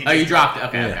it. He Oh, you just dropped it.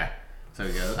 Okay, Yeah. okay. So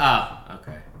he goes, oh,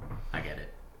 okay, I get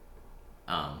it.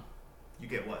 You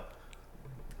get what?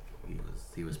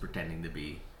 He was pretending to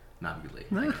be Nabuli.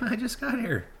 No, I just got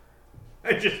here.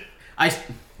 Totally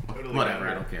Whatever,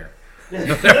 I got don't care.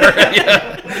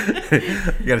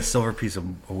 You got a silver piece a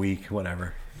week,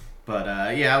 whatever.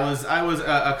 But yeah, I was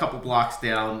a couple blocks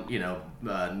down,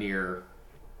 near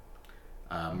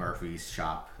Murphy's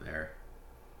shop there,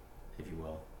 if you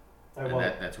will. And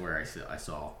that's where I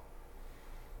saw.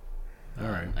 All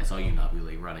right. I saw you,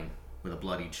 Nabuli, running with a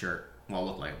bloodied shirt. Well, it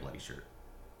looked like a bloody shirt.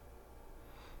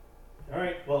 All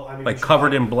right. Well, I mean, Like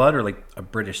covered in blood, or like a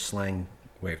British slang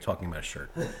way of talking about a shirt.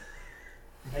 I could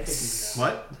do that.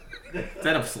 What? Is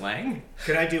that a slang?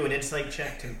 Could I do an insight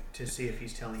check to see if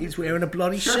he's telling He's the wearing a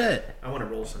bloody shirt. I want to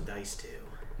roll some dice too.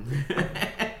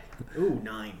 Ooh,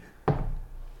 9.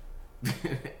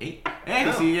 8.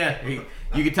 Hey, see, yeah.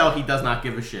 You can tell he does not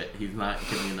give a shit. He's not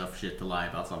giving enough shit to lie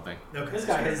about something. Okay, This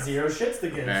guy has zero shits to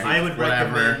give. Okay. I would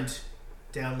Whatever. recommend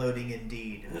downloading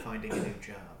Indeed and finding a new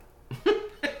job.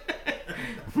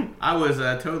 I was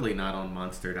totally not on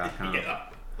Monster.com. Yeah.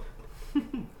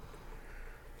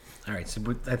 All right, so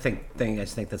I think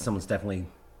that someone's definitely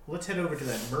Let's head over to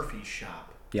that Murphy's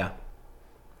shop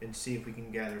and see if we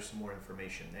can gather some more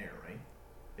information there, right?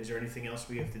 Is there anything else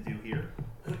we have to do here?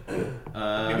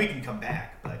 I mean, we can come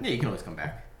back, but Yeah, you can always come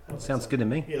back. sounds good to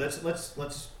me. yeah,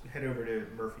 let's head over to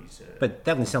Murphy's. But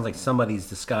definitely sounds like somebody's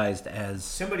disguised as.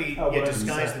 Somebody Oh, what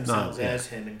disguised is themselves No, yeah. as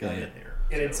him and got Yeah, in there.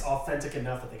 And So, it's authentic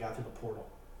enough that they got through the portal.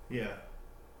 yeah.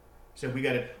 So we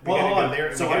gotta Well, hold go on. there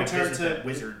and So we I gotta turn visit to that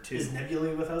wizard too. Is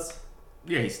Nebulae with us?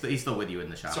 Yeah, he's still with you in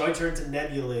the shop. So I turn to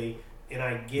Nebulae and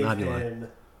I give Nebulae. him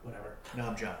whatever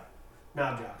Knob job,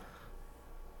 knob job.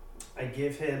 I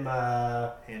give him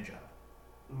hand job.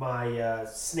 my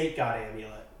snake god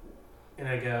amulet, and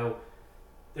I go,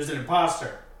 "There's an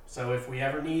imposter. So if we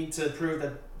ever need to prove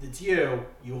that it's you,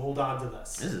 you hold on to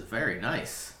this." This is very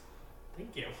nice.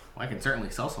 Thank you. Well, I can certainly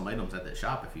sell some items at the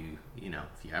shop if you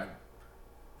have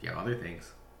other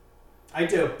things. I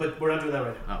do, but we're not doing that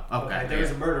right now. Oh, okay.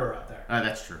 There's a murderer out there.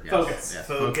 That's true. Yes. Focus. Yes.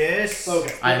 Focus.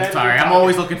 Focus. Put that I'm in sorry. your I'm pocket.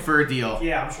 always looking for a deal.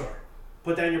 Yeah, I'm sure.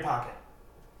 Put that in your pocket.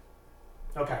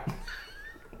 Okay.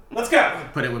 Let's go.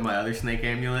 Put it with my other snake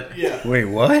amulet. Yeah. Wait,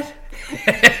 what?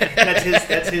 That's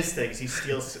his thing. He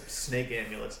steals snake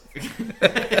amulets.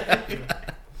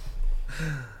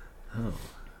 Oh.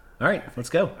 All right, let's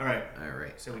go. All right. All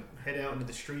right. So we head out into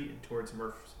the street and towards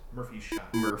Murphy's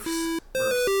shop. Murphs.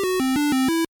 Murph's.